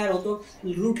स्पोरोफाइट तयार होतो,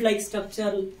 रूट लाईक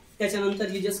स्ट्रक्चर.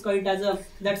 त्याच्यानंतर you just call it as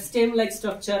that stem like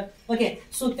structure. Okay,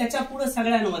 so त्याच्या पुढे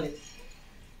सगळ्यांमध्ये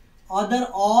other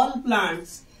all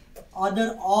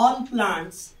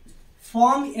plants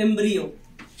form embryo.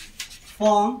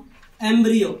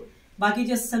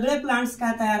 बाकीचे सगळे प्लांट्स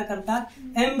काय तयार करतात?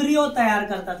 एम्ब्रियो तयार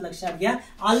करतात, लक्षात घ्या.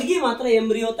 अल्गी मात्र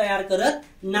एम्ब्रियो तयार करत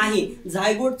नाही.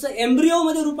 झायगोटचं एम्ब्रियो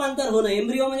मध्ये रूपांतर होणं,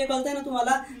 एम्ब्रियो म्हणजे कळतंय ना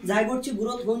तुम्हाला? झायगोटची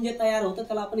ग्रोथ होऊन जे तयार होतं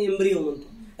त्याला आपण एम्ब्रियो म्हणतो.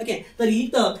 ओके, तर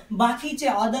इथं बाकीचे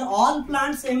other all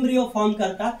plants embryo form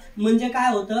करतात. म्हणजे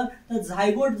काय होतं? तर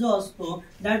झायगोट जो असतो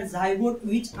that zygote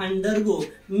which undergo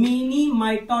mini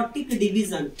mitotic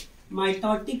division.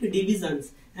 mitotic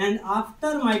divisions, and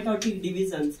after mitotic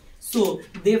divisions, so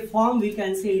they form, we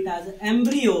can say it as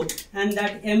embryo, and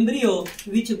that embryo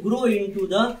which grow into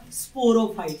the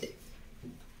sporophyte,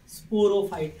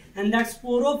 and that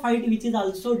sporophyte which is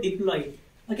also diploid.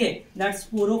 Okay, that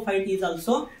sporophyte is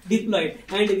also diploid,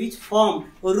 and which form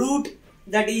root,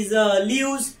 that is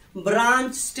leaves,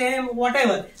 branch, stem,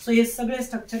 whatever. So हे सगळे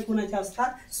structure कोणाचे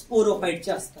असतात?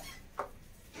 स्पोरोफाइटचे असतात.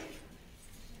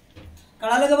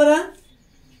 कळालं का बरं?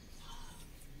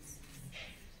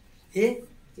 हे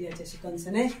याच्याशी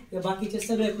कन्सर्न आहे. हे बाकीचे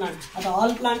सगळे प्लांट. आता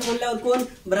ऑल प्लांट म्हणल्यावर कोण?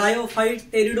 ब्रायोफाइट,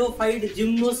 टेरिडोफाइट,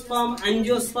 जिम्नोस्पर्म,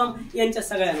 अँजिओस्पर्म यांच्या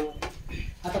सगळ्यांवर.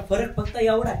 आता फरक फक्त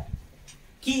एवढा आहे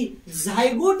की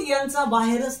झायगोट यांचा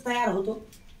बाहेरच तयार होतो,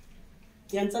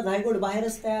 यांचा झायगोट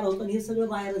बाहेरच तयार होतो, हे सगळं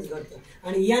बाहेरच घडतं.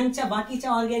 आणि यांच्या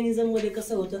बाकीच्या ऑर्गॅनिझम मध्ये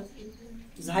कसं होतं?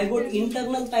 झायगोट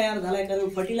इंटरनल तयार झालाय, कारण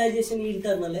फर्टिलायझेशन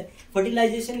इंटरनल आहे.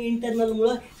 फर्टिलायझेशन इंटरनल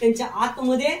मुळे त्यांच्या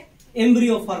आतमध्ये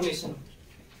एम्ब्रिओ फॉर्मेशन.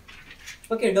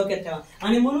 ओके, डोक्यात ठेवा.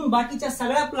 आणि म्हणून बाकीच्या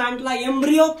सगळ्या प्लांटला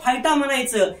एम्ब्रिओ फायटा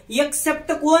म्हणायचं,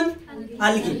 एक्सेप्ट कोण?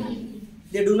 Algae.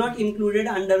 They do not included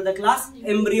under the class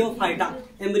embryo फायटा.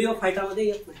 Embryo फायटा मध्ये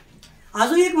येत नाही.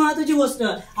 अजून एक महत्वाची गोष्ट,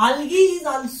 algae is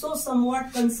also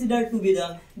somewhat considered to be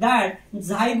the that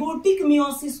झायगोटिक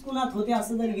meiosis कुणात होते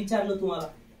असं जर विचारलं तुम्हाला,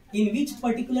 in which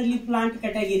particularly plant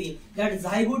category that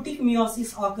झायगोटिक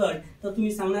meiosis awkward, तर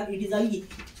तुम्ही सांगणार इट इज अल्गी.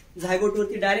 झायगोट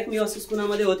वरती डायरेक्ट मिओसिस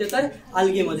कुणामध्ये होते? तर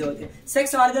अल्गी मध्ये होते.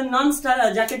 सेक्स ऑर्गन नॉन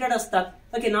जॅकेटेड असतात.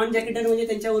 ओके, नॉन जॅकेटेड म्हणजे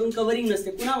त्यांच्यावरून कव्हरिंग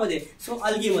नसते. कुणामध्ये? सो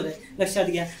अल्गी मध्ये. लक्षात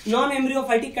घ्या. नॉन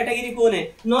एम्ब्रिओफायटिक कॅटेगरी कोण आहे?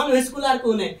 नॉन व्हेस्क्युलर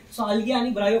कोण आहे? सो अल्गी आणि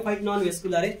ब्रायोफाइट नॉन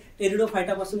व्हेस्क्युलर आहे.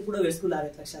 टेरिडोफायटापासून पुढे व्हेस्क्युलर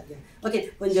आहेत. लक्षात घ्या. ओके,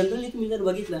 पण जनरली तुम्ही जर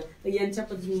बघितलं तर यांच्या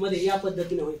मध्ये या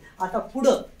पद्धतीने होईल. आता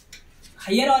पुढं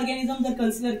हायर ऑर्गॅनिझम जर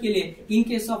कन्सिडर केले, in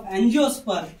case of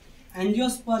angiosperm,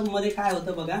 angiosperm मध्ये काय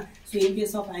होतं बघा. So in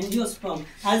case of angiosperm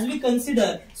as we consider,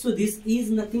 so this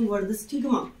is nothing but the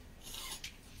stigma.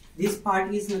 This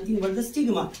part is nothing but the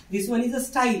stigma. This one is a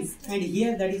style, and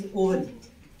here that is ovary.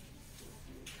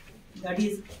 That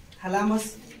is thalamus.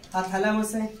 हा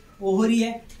thalamus आहे, ovary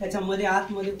आहे, त्याच्यामध्ये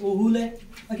आतमध्ये ओव्हूल आहे.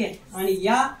 Okay, आणि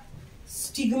या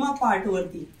stigma part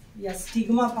वरती, या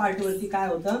स्टिग्मा पार्ट वरती काय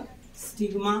होतं?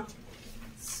 Stigma,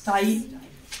 style,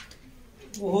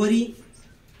 ovary.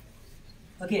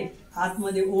 ओके,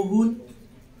 आतमध्ये ओव्हूल,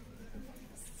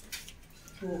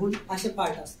 ओव्हूल असे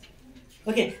पार्ट असतात.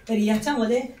 ओके, तर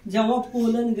याच्यामध्ये जेव्हा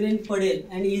पोलन ग्रेन पडेल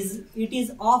and it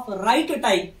is of right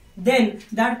type, then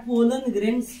that pollen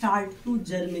grain start to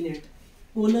germinate.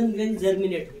 Pollen grain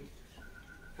germinate होईल,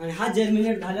 आणि हा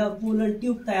जर्मिनेट झाल्यावर पोलन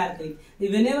ट्यूब तयार करेल.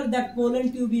 Whenever that pollen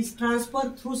tube is transfer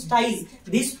through style,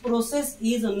 this process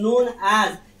is non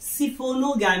as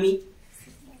सिफोनोगॅमी.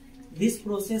 This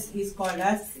process is called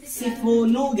as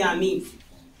सिफोनोगॅमी.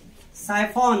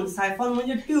 Siphon, siphon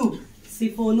म्हणजे tube,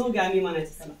 सिफोनोगॅमी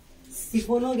म्हणायचं त्याला.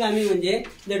 सिफोनोगॅमी म्हणजे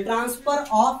the transfer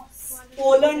of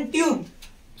pollen tube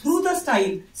through the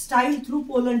style. Style through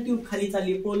pollen tube खाली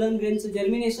चालली, pollen ग्रेनचं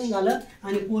germination झालं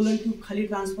आणि pollen tube खाली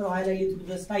transfer व्हायला लागली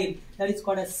through the style. That is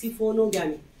called age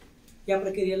सिफोनोगॅमी. या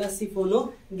प्रक्रियेला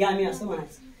सिफोनोगॅमी असं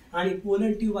म्हणायचं. आणि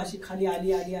पोलन ट्यूब अशी खाली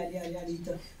आली आली आली आली आली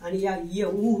इथं, आणि या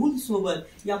ओव्हूल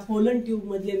सोबत या पोलन ट्यूब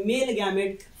मधले मेल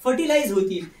गॅमेट फर्टिलाइज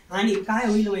होतील. आणि काय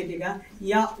होईल माहितीये का?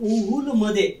 या ओव्हूल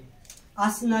मध्ये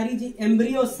असणारी जी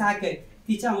एम्ब्रिओ सॅक आहे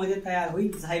तिच्यामध्ये तयार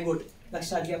होईल झायगोट.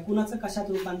 लक्षात घ्या, कुणाचं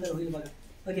कशात रूपांतर होईल बघा.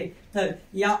 ओके, तर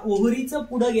या ओव्हरीचं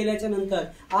पुढे गेल्याच्या नंतर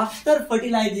after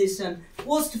fertilisation,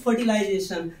 post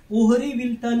fertilisation, ovary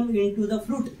will turn into the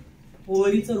fruit.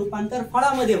 ओव्हरीचं रूपांतर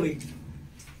फळामध्ये होईल.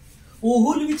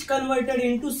 ओव्हूल विच कन्वर्टेड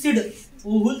इनटू सीड.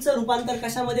 ओव्हूलचं रूपांतर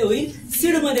कशामध्ये होईल?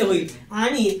 सीड मध्ये होईल.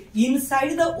 आणि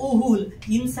इनसाइड द ओव्हूल,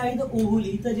 इनसाइड द ओव्हूल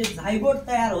इथं जे झायगोट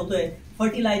तयार होतोय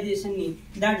फर्टिलायझेशननी,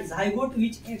 that zygote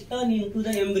which turn into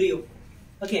the embryo.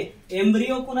 Okay,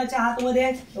 embryo कुणाच्या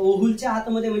आतमध्ये? ओव्हूलच्या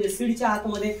आतमध्ये, म्हणजे सीडच्या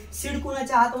आतमध्ये. सीड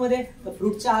कुणाच्या आतमध्ये? तर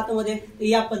फ्रूटच्या आतमध्ये.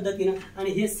 या पद्धतीनं.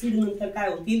 आणि हे सीड नंतर काय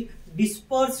होतील?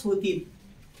 डिस्पर्स होतील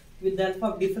with the help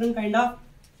of different kind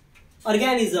of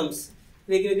organisms.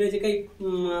 वेगवेगळे जे काही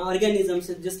ऑर्गॅनिझम्स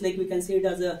आहेत, just like we can see it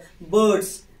as a bird's,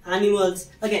 animals.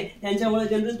 Okay, त्यांच्यामुळे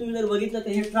जनरल तुम्ही जर बघितलं तर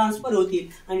हे ट्रान्सफर होतील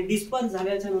आणि डिस्पर्स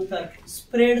झाल्याच्या नंतर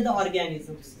spread the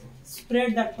organisms,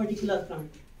 spread that particular plant,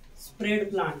 spread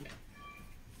plant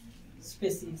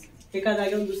spaces. एका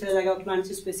जागेवरून दुसऱ्या जागेवर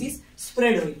प्लांटची स्पेसिस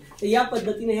स्प्रेड होईल. तर या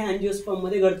पद्धतीने हे अँजिओस्पर्म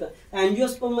मध्ये घडतं.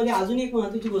 अँजिओस्पर्म मध्ये अजून एक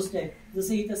महत्वाची गोष्ट आहे,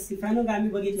 जसं इथं सिफॅनोगॅमी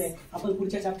बघितलंय, आपण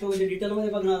पुढच्या चॅप्टरमध्ये डिटेलमध्ये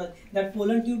बघणार आहोत. That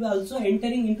pollen tube also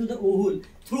entering into the ओव्हूल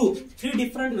through 3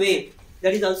 different way.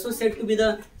 That is also sed to be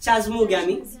the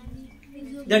चास्मोगॅमी,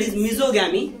 that is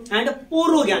मिझोगॅमी and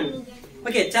पोरोगॅमी.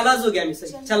 Okay, चलाझोगॅमी,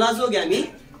 चलाझोगॅमी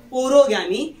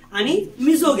स्पोरोगॅमी आणि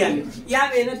मिझोगॅमी या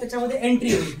वेळेला त्याच्यामध्ये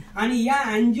एंट्री होईल. आणि या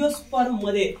अँजिओस्पर्म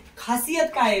मध्ये खासियत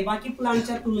काय आहे बाकी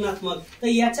प्लांटच्या तुलनात्मक, तर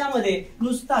याच्यामध्ये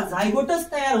नुसता झायगोटच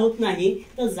तयार होत नाही,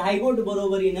 तर झायगोट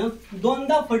बरोबरीनं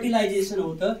दोनदा फर्टिलायझेशन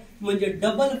होतं. म्हणजे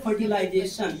double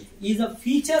fertilisation is a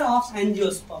feature of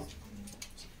angiosperm.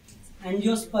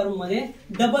 Angiosperm मध्ये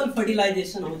डबल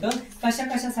फर्टिलायझेशन होतं. कशा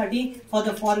कशासाठी? For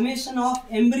the formation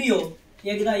of embryo,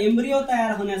 एकदा एम्ब्रिओ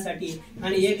तयार होण्यासाठी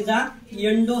आणि एकदा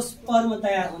एंडोस्पर्म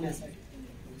तयार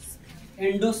होण्यासाठी.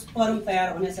 एंडोस्पर्म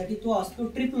तयार होण्यासाठी तो असतो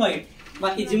ट्रिप्लॉइड.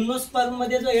 बाकी जिम्नोस्पर्म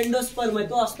मध्ये जो एंडोस्पर्म आहे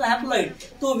तो असतो हॅप्लॉइड.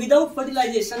 तो विदाउट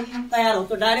फर्टिलायझेशन तयार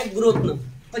होतो डायरेक्ट ग्रोथनं.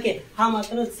 ओके, हा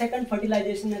मात्र सेकंड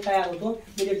फर्टिलायझेशन तयार होतो.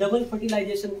 म्हणजे डबल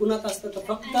फर्टिलायझेशन कुणात असतं तर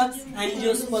फक्त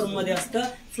अँजिओस्पर्म मध्ये असतं,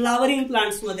 फ्लावरिंग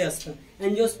प्लांट्स मध्ये असतं.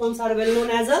 अँजिओस्पर्म्स R well non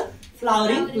as a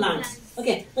flowering plants.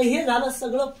 Okay, तर हे झालं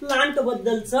सगळं प्लांट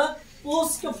बद्दलचं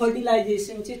पोस्ट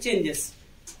फर्टिलायझेशनचे चेंजेस.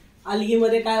 अल्गी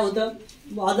मध्ये काय होतं,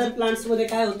 अदर प्लांट्स मध्ये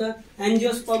काय होतं,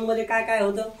 अँजिओस्पर्म मध्ये काय काय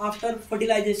होतं after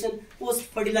fertilisation,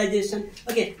 post fertilisation.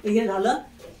 Okay, तर हे झालं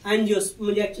अँजिओस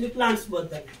म्हणजे ऍक्च्युअली प्लांट्स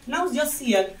बद्दल. Now just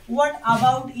here what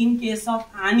about in case of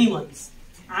animals.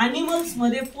 Animals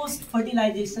मध्ये पोस्ट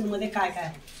फर्टिलायझेशन मध्ये काय काय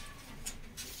होतं?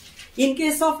 In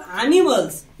case of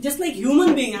animals, just like human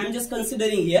being, I am just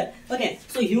considering here. Okay,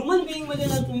 so human being मध्ये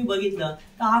जर तुम्ही बघितलं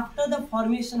तर after the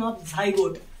formation of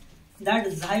zygote, that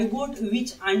zygote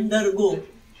which undergo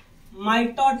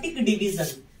mitotic division,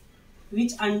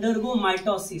 which undergo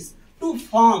mitosis to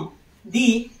form the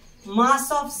mass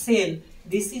of cell,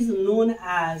 this is known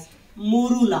as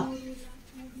morula.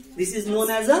 This is known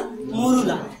as a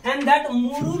morula, and that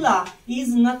morula is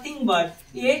nothing but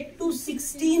 8 to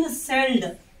 16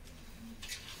 celled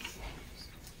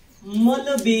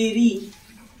mulberry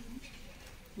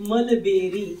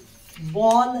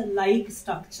ball like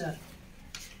structure.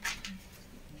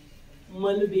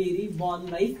 mulberry ball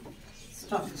like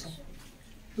structure.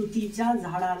 तुतीच्या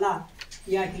झाडाला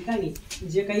या ठिकाणी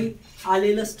जे काही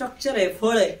आलेलं structure आहे,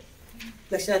 फळ आहे,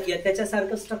 लक्षात घ्या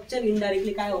त्याच्यासारखं स्ट्रक्चर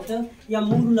इनडायरेक्टली काय होतं या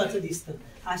मोरुलाचं दिसतं.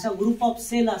 अशा ग्रुप ऑफ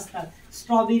सेल असतात.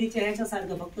 स्ट्रॉबेरीच्या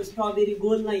ह्याच्यासारखं, फक्त स्ट्रॉबेरी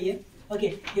गोल नाहीये. ओके,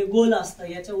 हे गोल असतं.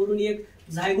 याच्यावरून एक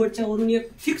झायगोटच्या वरून एक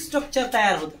फिक्स स्ट्रक्चर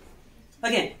तयार होतं.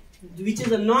 Okay, which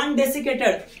is a non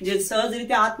desiccated, जे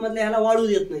सहजरित्या आतमधल्या ह्याला वाढू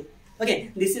देत नाही. Okay,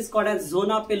 this is called age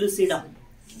झोना pellucida.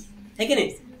 है की नाही?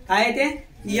 काय ते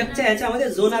एकच्या ह्याच्यामध्ये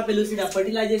झोना पेलुसिडा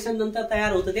फर्टिलायझेशन नंतर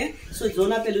तयार होतं ते. सो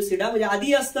झोना पेलुसिडा म्हणजे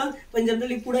आधी असतं पण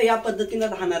जनरली पुढे या पद्धतीने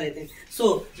राहणार आहे ते.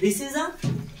 So this is a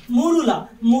morula.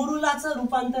 मोरुलाचं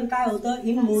रूपांतर काय होतं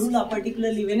in morula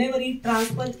particularly whenever it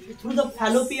transfer through the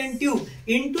fallopian tube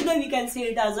into the we can say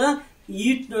it as a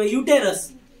uterus.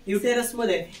 Uterus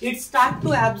मध्ये it start to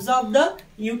absorb the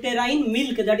uterine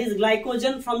milk, that is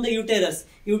glycogen from the uterus.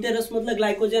 Uterus मधलं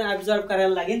glycogen absorb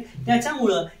करायला लागेल.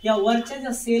 त्याच्यामुळं या वरच्या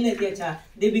ज्या sale आहेत त्याच्या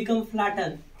they become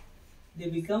flatten.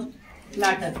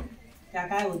 त्या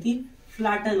काय होतील?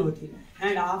 फ्लॅटन होतील.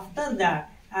 And after that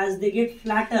as they get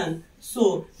flattened, so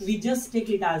we just take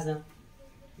it as a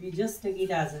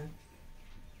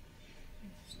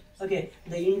okay,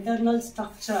 the internal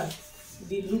structure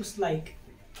we looks like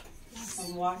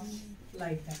somewhat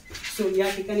like that. So या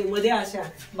ठिकाणी मध्ये अशा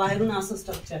बाहेरून असं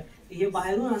स्ट्रक्चर, हे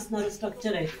बाहेरून असणारं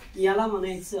स्ट्रक्चर आहे याला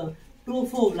म्हणायचं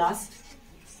ट्रोफोब्लास्ट.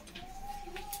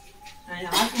 आणि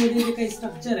आतमध्ये जे काही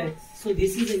स्ट्रक्चर आहे so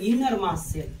this is a inner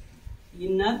mass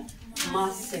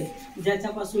sale,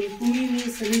 ज्याच्यापासून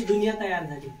पूर्वी सगळी दुनिया तयार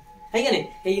झाली आहे की नाही.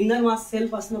 हे इनर मास सेल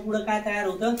पासून पुढे काय तयार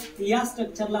होतं या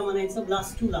स्ट्रक्चरला म्हणायचं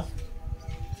ब्लास्टुला.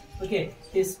 ओके,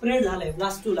 ते स्प्रेड झालंय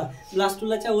ब्लास्टुला.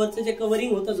 ब्लास्टुलाच्या वरचं जे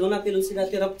कव्हरिंग होतं झोना पेलुसिडा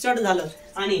ते रप्चर्ड झालं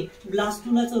आणि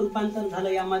ब्लास्टुलाचं रूपांतर झालं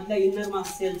यामधल्या इनर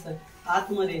मास सेलचं.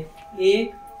 आतमध्ये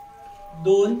 1,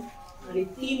 2 आणि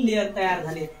 3 लेअर तयार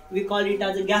झाले. We call it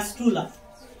as a गॅस्ट्रुला.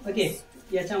 Okay,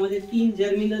 याच्यामध्ये 3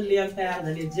 जर्मिनल लेअर तयार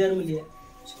झाले. Germ layer.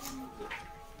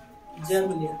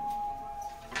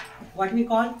 What we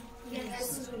call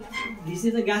this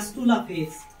is a गॅस्ट्रुला phase.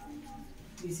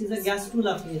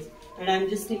 And I am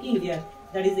just taking here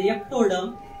that is the ectoderm,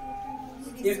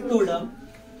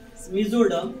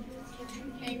 mesoderm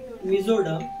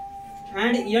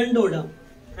and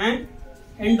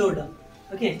endoderm.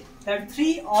 Okay, that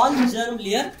 3 all germ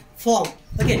layer form.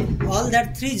 Okay, all that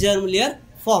 3 germ layer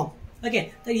form. Okay,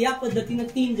 तर या पद्धतीने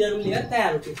 3 germ layer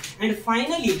तयार होते. And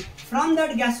finally from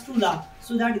that gastrula,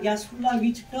 so that gastrula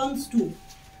which turns to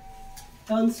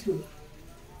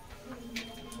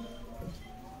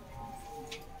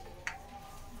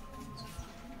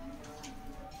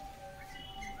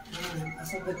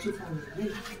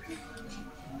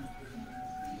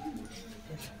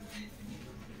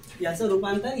याचं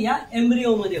रूपांतर या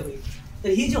embryo मध्ये होईल. तर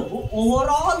ही जी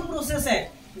ओव्हरऑल प्रोसेस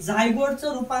आहे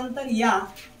झायगोटचं रूपांतर या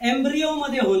एम्ब्रिओ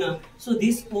मध्ये होणं. सो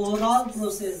दिस ओव्हरऑल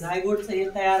प्रोसेस झायगोटचं हे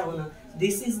तयार होणं,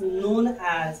 दिस is non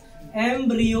as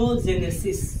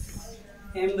embryogenesis.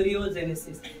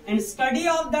 Embryogenesis and study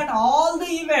of that all the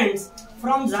events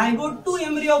from zygote to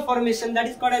embryo formation, that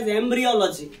is called as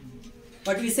embryology.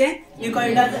 What we say, we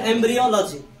call it as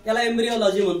embryology. याला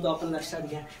embryology म्हणतो आपण, लक्षात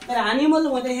घ्या. तर animal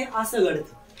मध्ये हे असं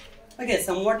घडतं. ओके,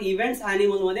 समवॉट इव्हेंट्स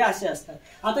अॅनिमल मध्ये असे असतात.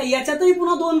 आता याच्यातही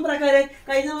पुन्हा दोन प्रकार आहेत.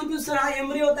 काही जण म्हणतील सर हा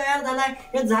एम्ब्रियो तयार झालाय,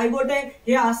 हे झायगोट आहे,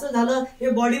 हे असं झालं, हे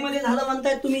बॉडीमध्ये झालं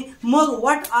म्हणतायत तुम्ही. मग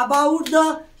what about the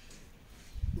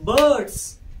birds,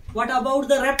 what about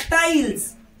the reptiles?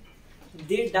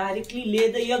 They directly lay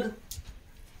the egg.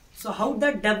 So how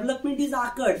that development is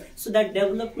occurred? So that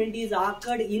development is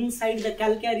occurred inside the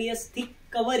calcareous thick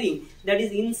covering that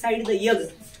is inside the egg.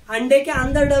 अंडे के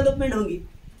अंदर development होगी,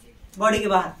 body के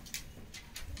बाहर.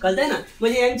 कळतंय ना?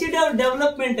 म्हणजे यांची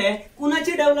development आहे.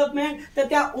 कुणाची डेव्हलपमेंट? तर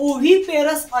त्या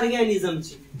ओव्हिपेरस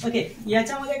ऑर्गॅनिझमची. ओके,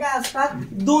 याच्यामध्ये काय असतात,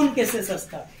 दोन केसेस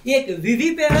असतात, एक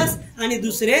विव्हिपेरस आणि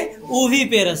दुसरे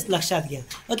ओव्हिपेरस. लक्षात घ्या.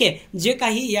 ओके, जे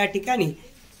काही या ठिकाणी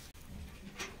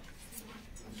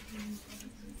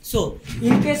so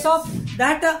in case of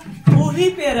that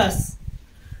ओव्हिपेरस,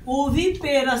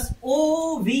 ओव्हिपेरस,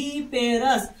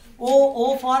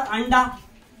 O for अंडा.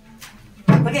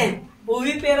 ओके,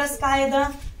 ओव्हिपेरस काय येतं,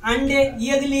 अंडे,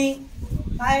 एगलिंग.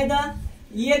 काय येतं,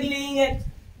 एगलिंग.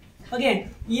 Okay,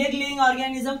 egg-laying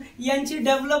organism. यांची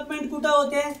डेव्हलपमेंट कुठं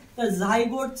होते, तर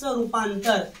झायगोटचं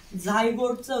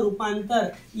रूपांतर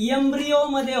एम्ब्रिओ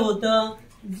मध्ये होतं,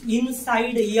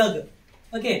 इनसाइड एग.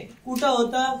 ओके, कुठं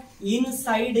होतं,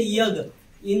 इनसाइड एग.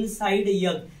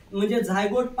 म्हणजे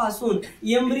झायगोट पासून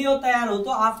एम्ब्रिओ तयार होतो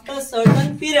आफ्टर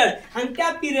सर्टन पिरियड, आणि त्या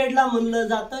पिरियडला म्हणलं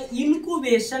जातं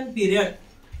इन्क्युबेशन पिरियड.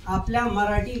 आपल्या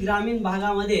मराठी ग्रामीण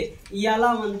भागामध्ये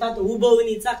याला म्हणतात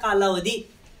उबवणीचा कालावधी.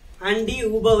 अंडी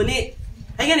उबवणे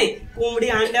आहे का नाही, कोंबडी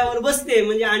अंड्यावर बसते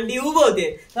म्हणजे अंडी उबवते,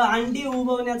 तर अंडी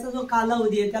उबवण्याचा जो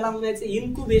कालावधी आहे त्याला म्हणायचं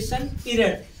इन्क्युबेशन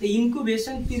पिरियड. तर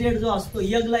इन्क्युबेशन पिरियड जो असतो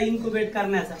यगला इन्क्युबेट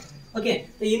करण्याचा, ओके,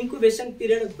 तर इन्क्युबेशन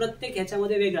पिरियड प्रत्येक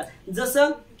ह्याच्यामध्ये वेगळा.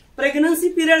 जसं प्रेग्नन्सी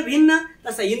पिरियड भिन्न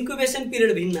तसा इन्क्युबेशन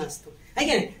पिरियड भिन्न असतो, आहे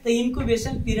की नाही. तर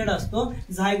इन्क्युबेशन पिरियड असतो,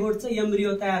 झायगोटचं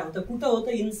एम्ब्रिओ तयार होतं. कुठं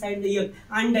होतं, इनसाइड द एग,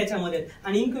 अंड्याच्या मध्ये.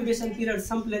 आणि इन्क्युबेशन पिरियड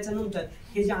संपल्याच्या नंतर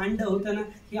हे जे अंड होतं ना,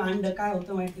 हे अंड काय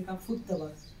होतं माहिती का, फुटतं बघ.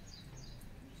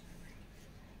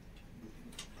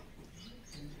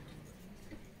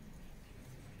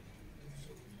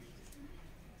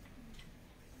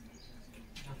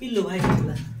 पिल्लू भाई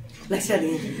फुटलं, लक्षात घे,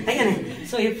 आहे का नाही.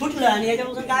 सो हे फुटलं आणि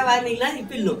याच्यापासून काय बाहेर निघलं, हे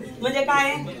पिल्लू. म्हणजे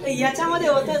काय, तर याच्यामध्ये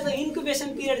होतं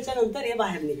इन्क्युबेशन पिरियडच्या नंतर हे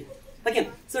बाहेर निघेल. ओके,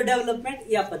 सो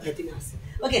डेव्हलपमेंट या पद्धतीने असते.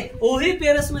 ओके,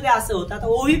 ओव्हिपेरस मध्ये असं होतं. आता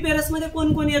ओव्हिपेरस मध्ये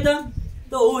कोण कोण येतं,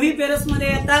 तर ओव्हिपेरस मध्ये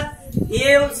येतात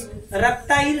एव्स,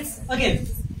 रेप्टाइल्स. ओके,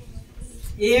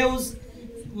 एव्स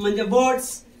म्हणजे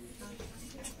बर्ड्स.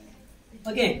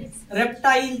 ओके,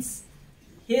 रेप्टाइल्स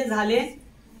हे झाले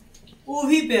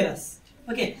ओव्हिपेरस.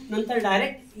 ओके, नंतर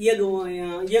डायरेक्ट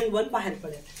यंग वन बाहेर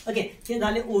पडेल. ओके, हे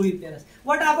झाले ओव्हिपेरस.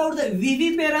 What about the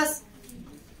विव्हिपेरस?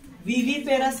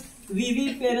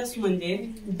 विव्हिपेरस म्हणजे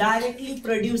directly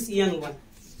produce young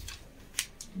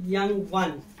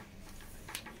one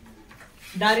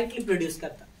directly produce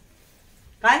करतात.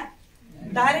 काय,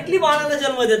 डायरेक्टली बाळाला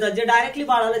जन्म देतात. जे डायरेक्टली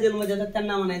बाळाला जन्म देतात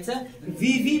त्यांना म्हणायचं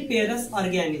विव्हिपेरस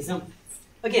ऑर्गॅनिझम.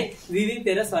 Okay,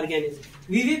 विव्हिपेरस organism.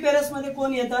 विव्हिपेरस मध्ये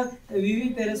कोण येतं,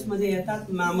 विव्हिपेरस मध्ये येतात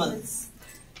मॅमल्स.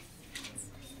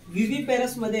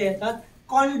 विव्हिपेरस मध्ये येतात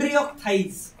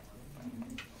कॉन्ड्रिओक्थाइज,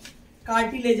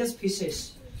 कार्टिलेजस फिशेस,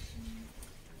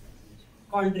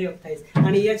 कॉन्ड्रिओक्थाइज.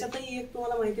 आणि याच्यातही एक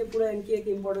तुम्हाला माहिती आहे, पुढे आणखी एक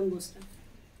इम्पॉर्टंट गोष्ट,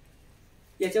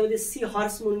 याच्यामध्ये सी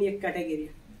हॉर्स म्हणून एक कॅटेगरी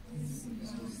आहे,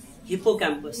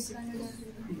 हिपोकॅम्पस.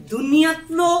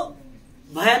 दुनियातलं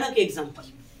भयानक एक्झाम्पल.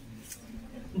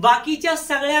 बाकीच्या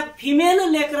सगळ्या फिमेल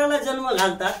लेकराला जन्म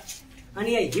घालतात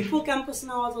आणि या हिपोकॅम्पस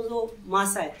नावाचा जो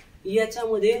मासा आहे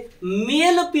याच्यामध्ये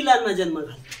मेल पिलांना जन्म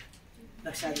घालतात.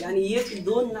 लक्षात घ्या. आणि एक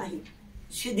दोन नाही,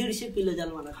 150 पिलं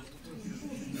जन्माला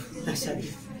घालतात. लक्षात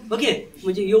घ्या. ओके,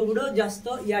 म्हणजे एवढं जास्त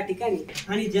या ठिकाणी.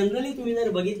 आणि जनरली तुम्ही जर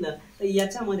बघितलं तर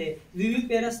याच्यामध्ये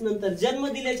विव्हिपेरस नंतर जन्म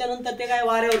दिल्याच्या नंतर ते काय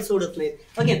वाऱ्यावर सोडत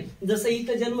नाहीत. ओके, जसं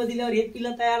इथं जन्म दिल्यावर हे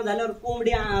पिलं तयार झाल्यावर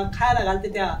कोंबडी खायला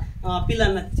घालते त्या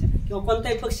पिलांना, किंवा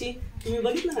कोणताही पक्षी तुम्ही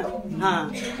बघितलं ना. हा,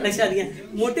 लक्षात घ्या.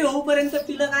 मोठे होऊपर्यंत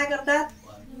पिलं काय करतात,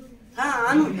 हा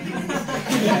आणून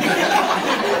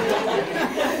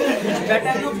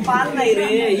बेटांनो पाल नाही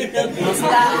रे, इथं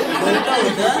घोसला घरटं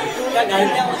होतं, त्या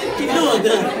घरट्यामध्ये पिल्लू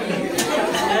होतं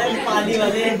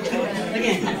पालीवाले.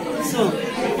 ओके, सो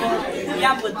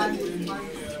या पद्धती.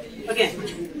 ओके,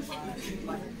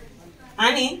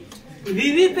 आणि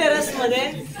विव्हिपेरस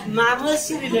मध्ये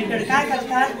मॅमल्सशी रिलेटेड काय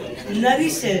करतात,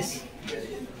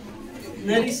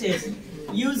 नरिशेस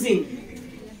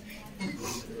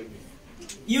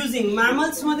युजिंग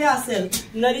मॅमल्स मध्ये असेल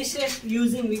nourishes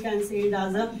using we can say it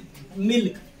as a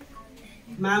milk.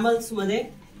 Mammals मध्ये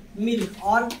मिल्क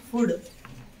ऑर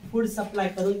फूड सप्लाय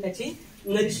करून त्याची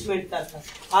नरिशमेंट करतात.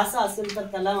 असं असेल तर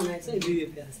त्याला म्हणायचं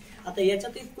विव्हिपेरस. आता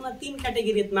याच्यात पुन्हा 3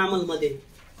 कॅटेगरी आहेत मॅमल मध्ये.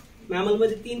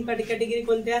 3 कॅटेगरी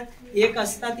कोणत्या, एक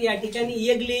असतात या ठिकाणी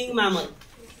egg laying mammal.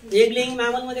 Egg laying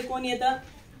mammal मध्ये कोण येतं,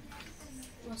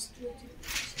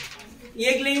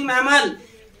 egg laying mammal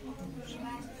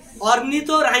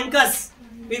ऑर्निथोरॅन्कस,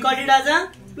 we call it as a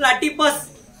प्लॅटिपस,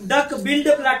 duck billed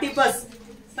प्लॅटिपस.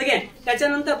 Okay.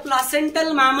 त्याच्यानंतर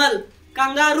placental mammal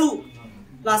kangaroo.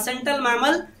 Placental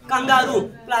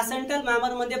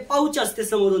mammal मध्ये पाऊच असते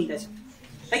समोरून त्याच्या,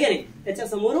 है की नाही, त्याच्या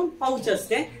समोरून पाऊच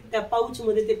असते, त्या पाऊच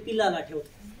मध्ये ते पिलाला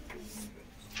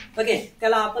ठेवतात. ओके.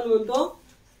 त्याला आपण म्हणतो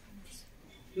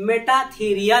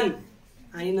मेटाथेरियन.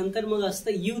 आणि नंतर मग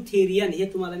असतं युथेरियन. हे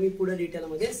तुम्हाला मी पुढे डिटेल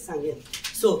मध्ये सांगेन.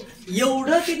 सो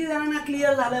एवढं किती जणांना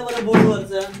क्लिअर झालंय बरं,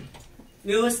 बोर्डवरचं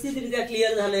व्यवस्थितरित्या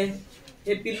क्लिअर झालंय.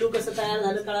 हे पिल्लू कसं तयार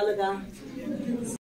झालं कळालं का.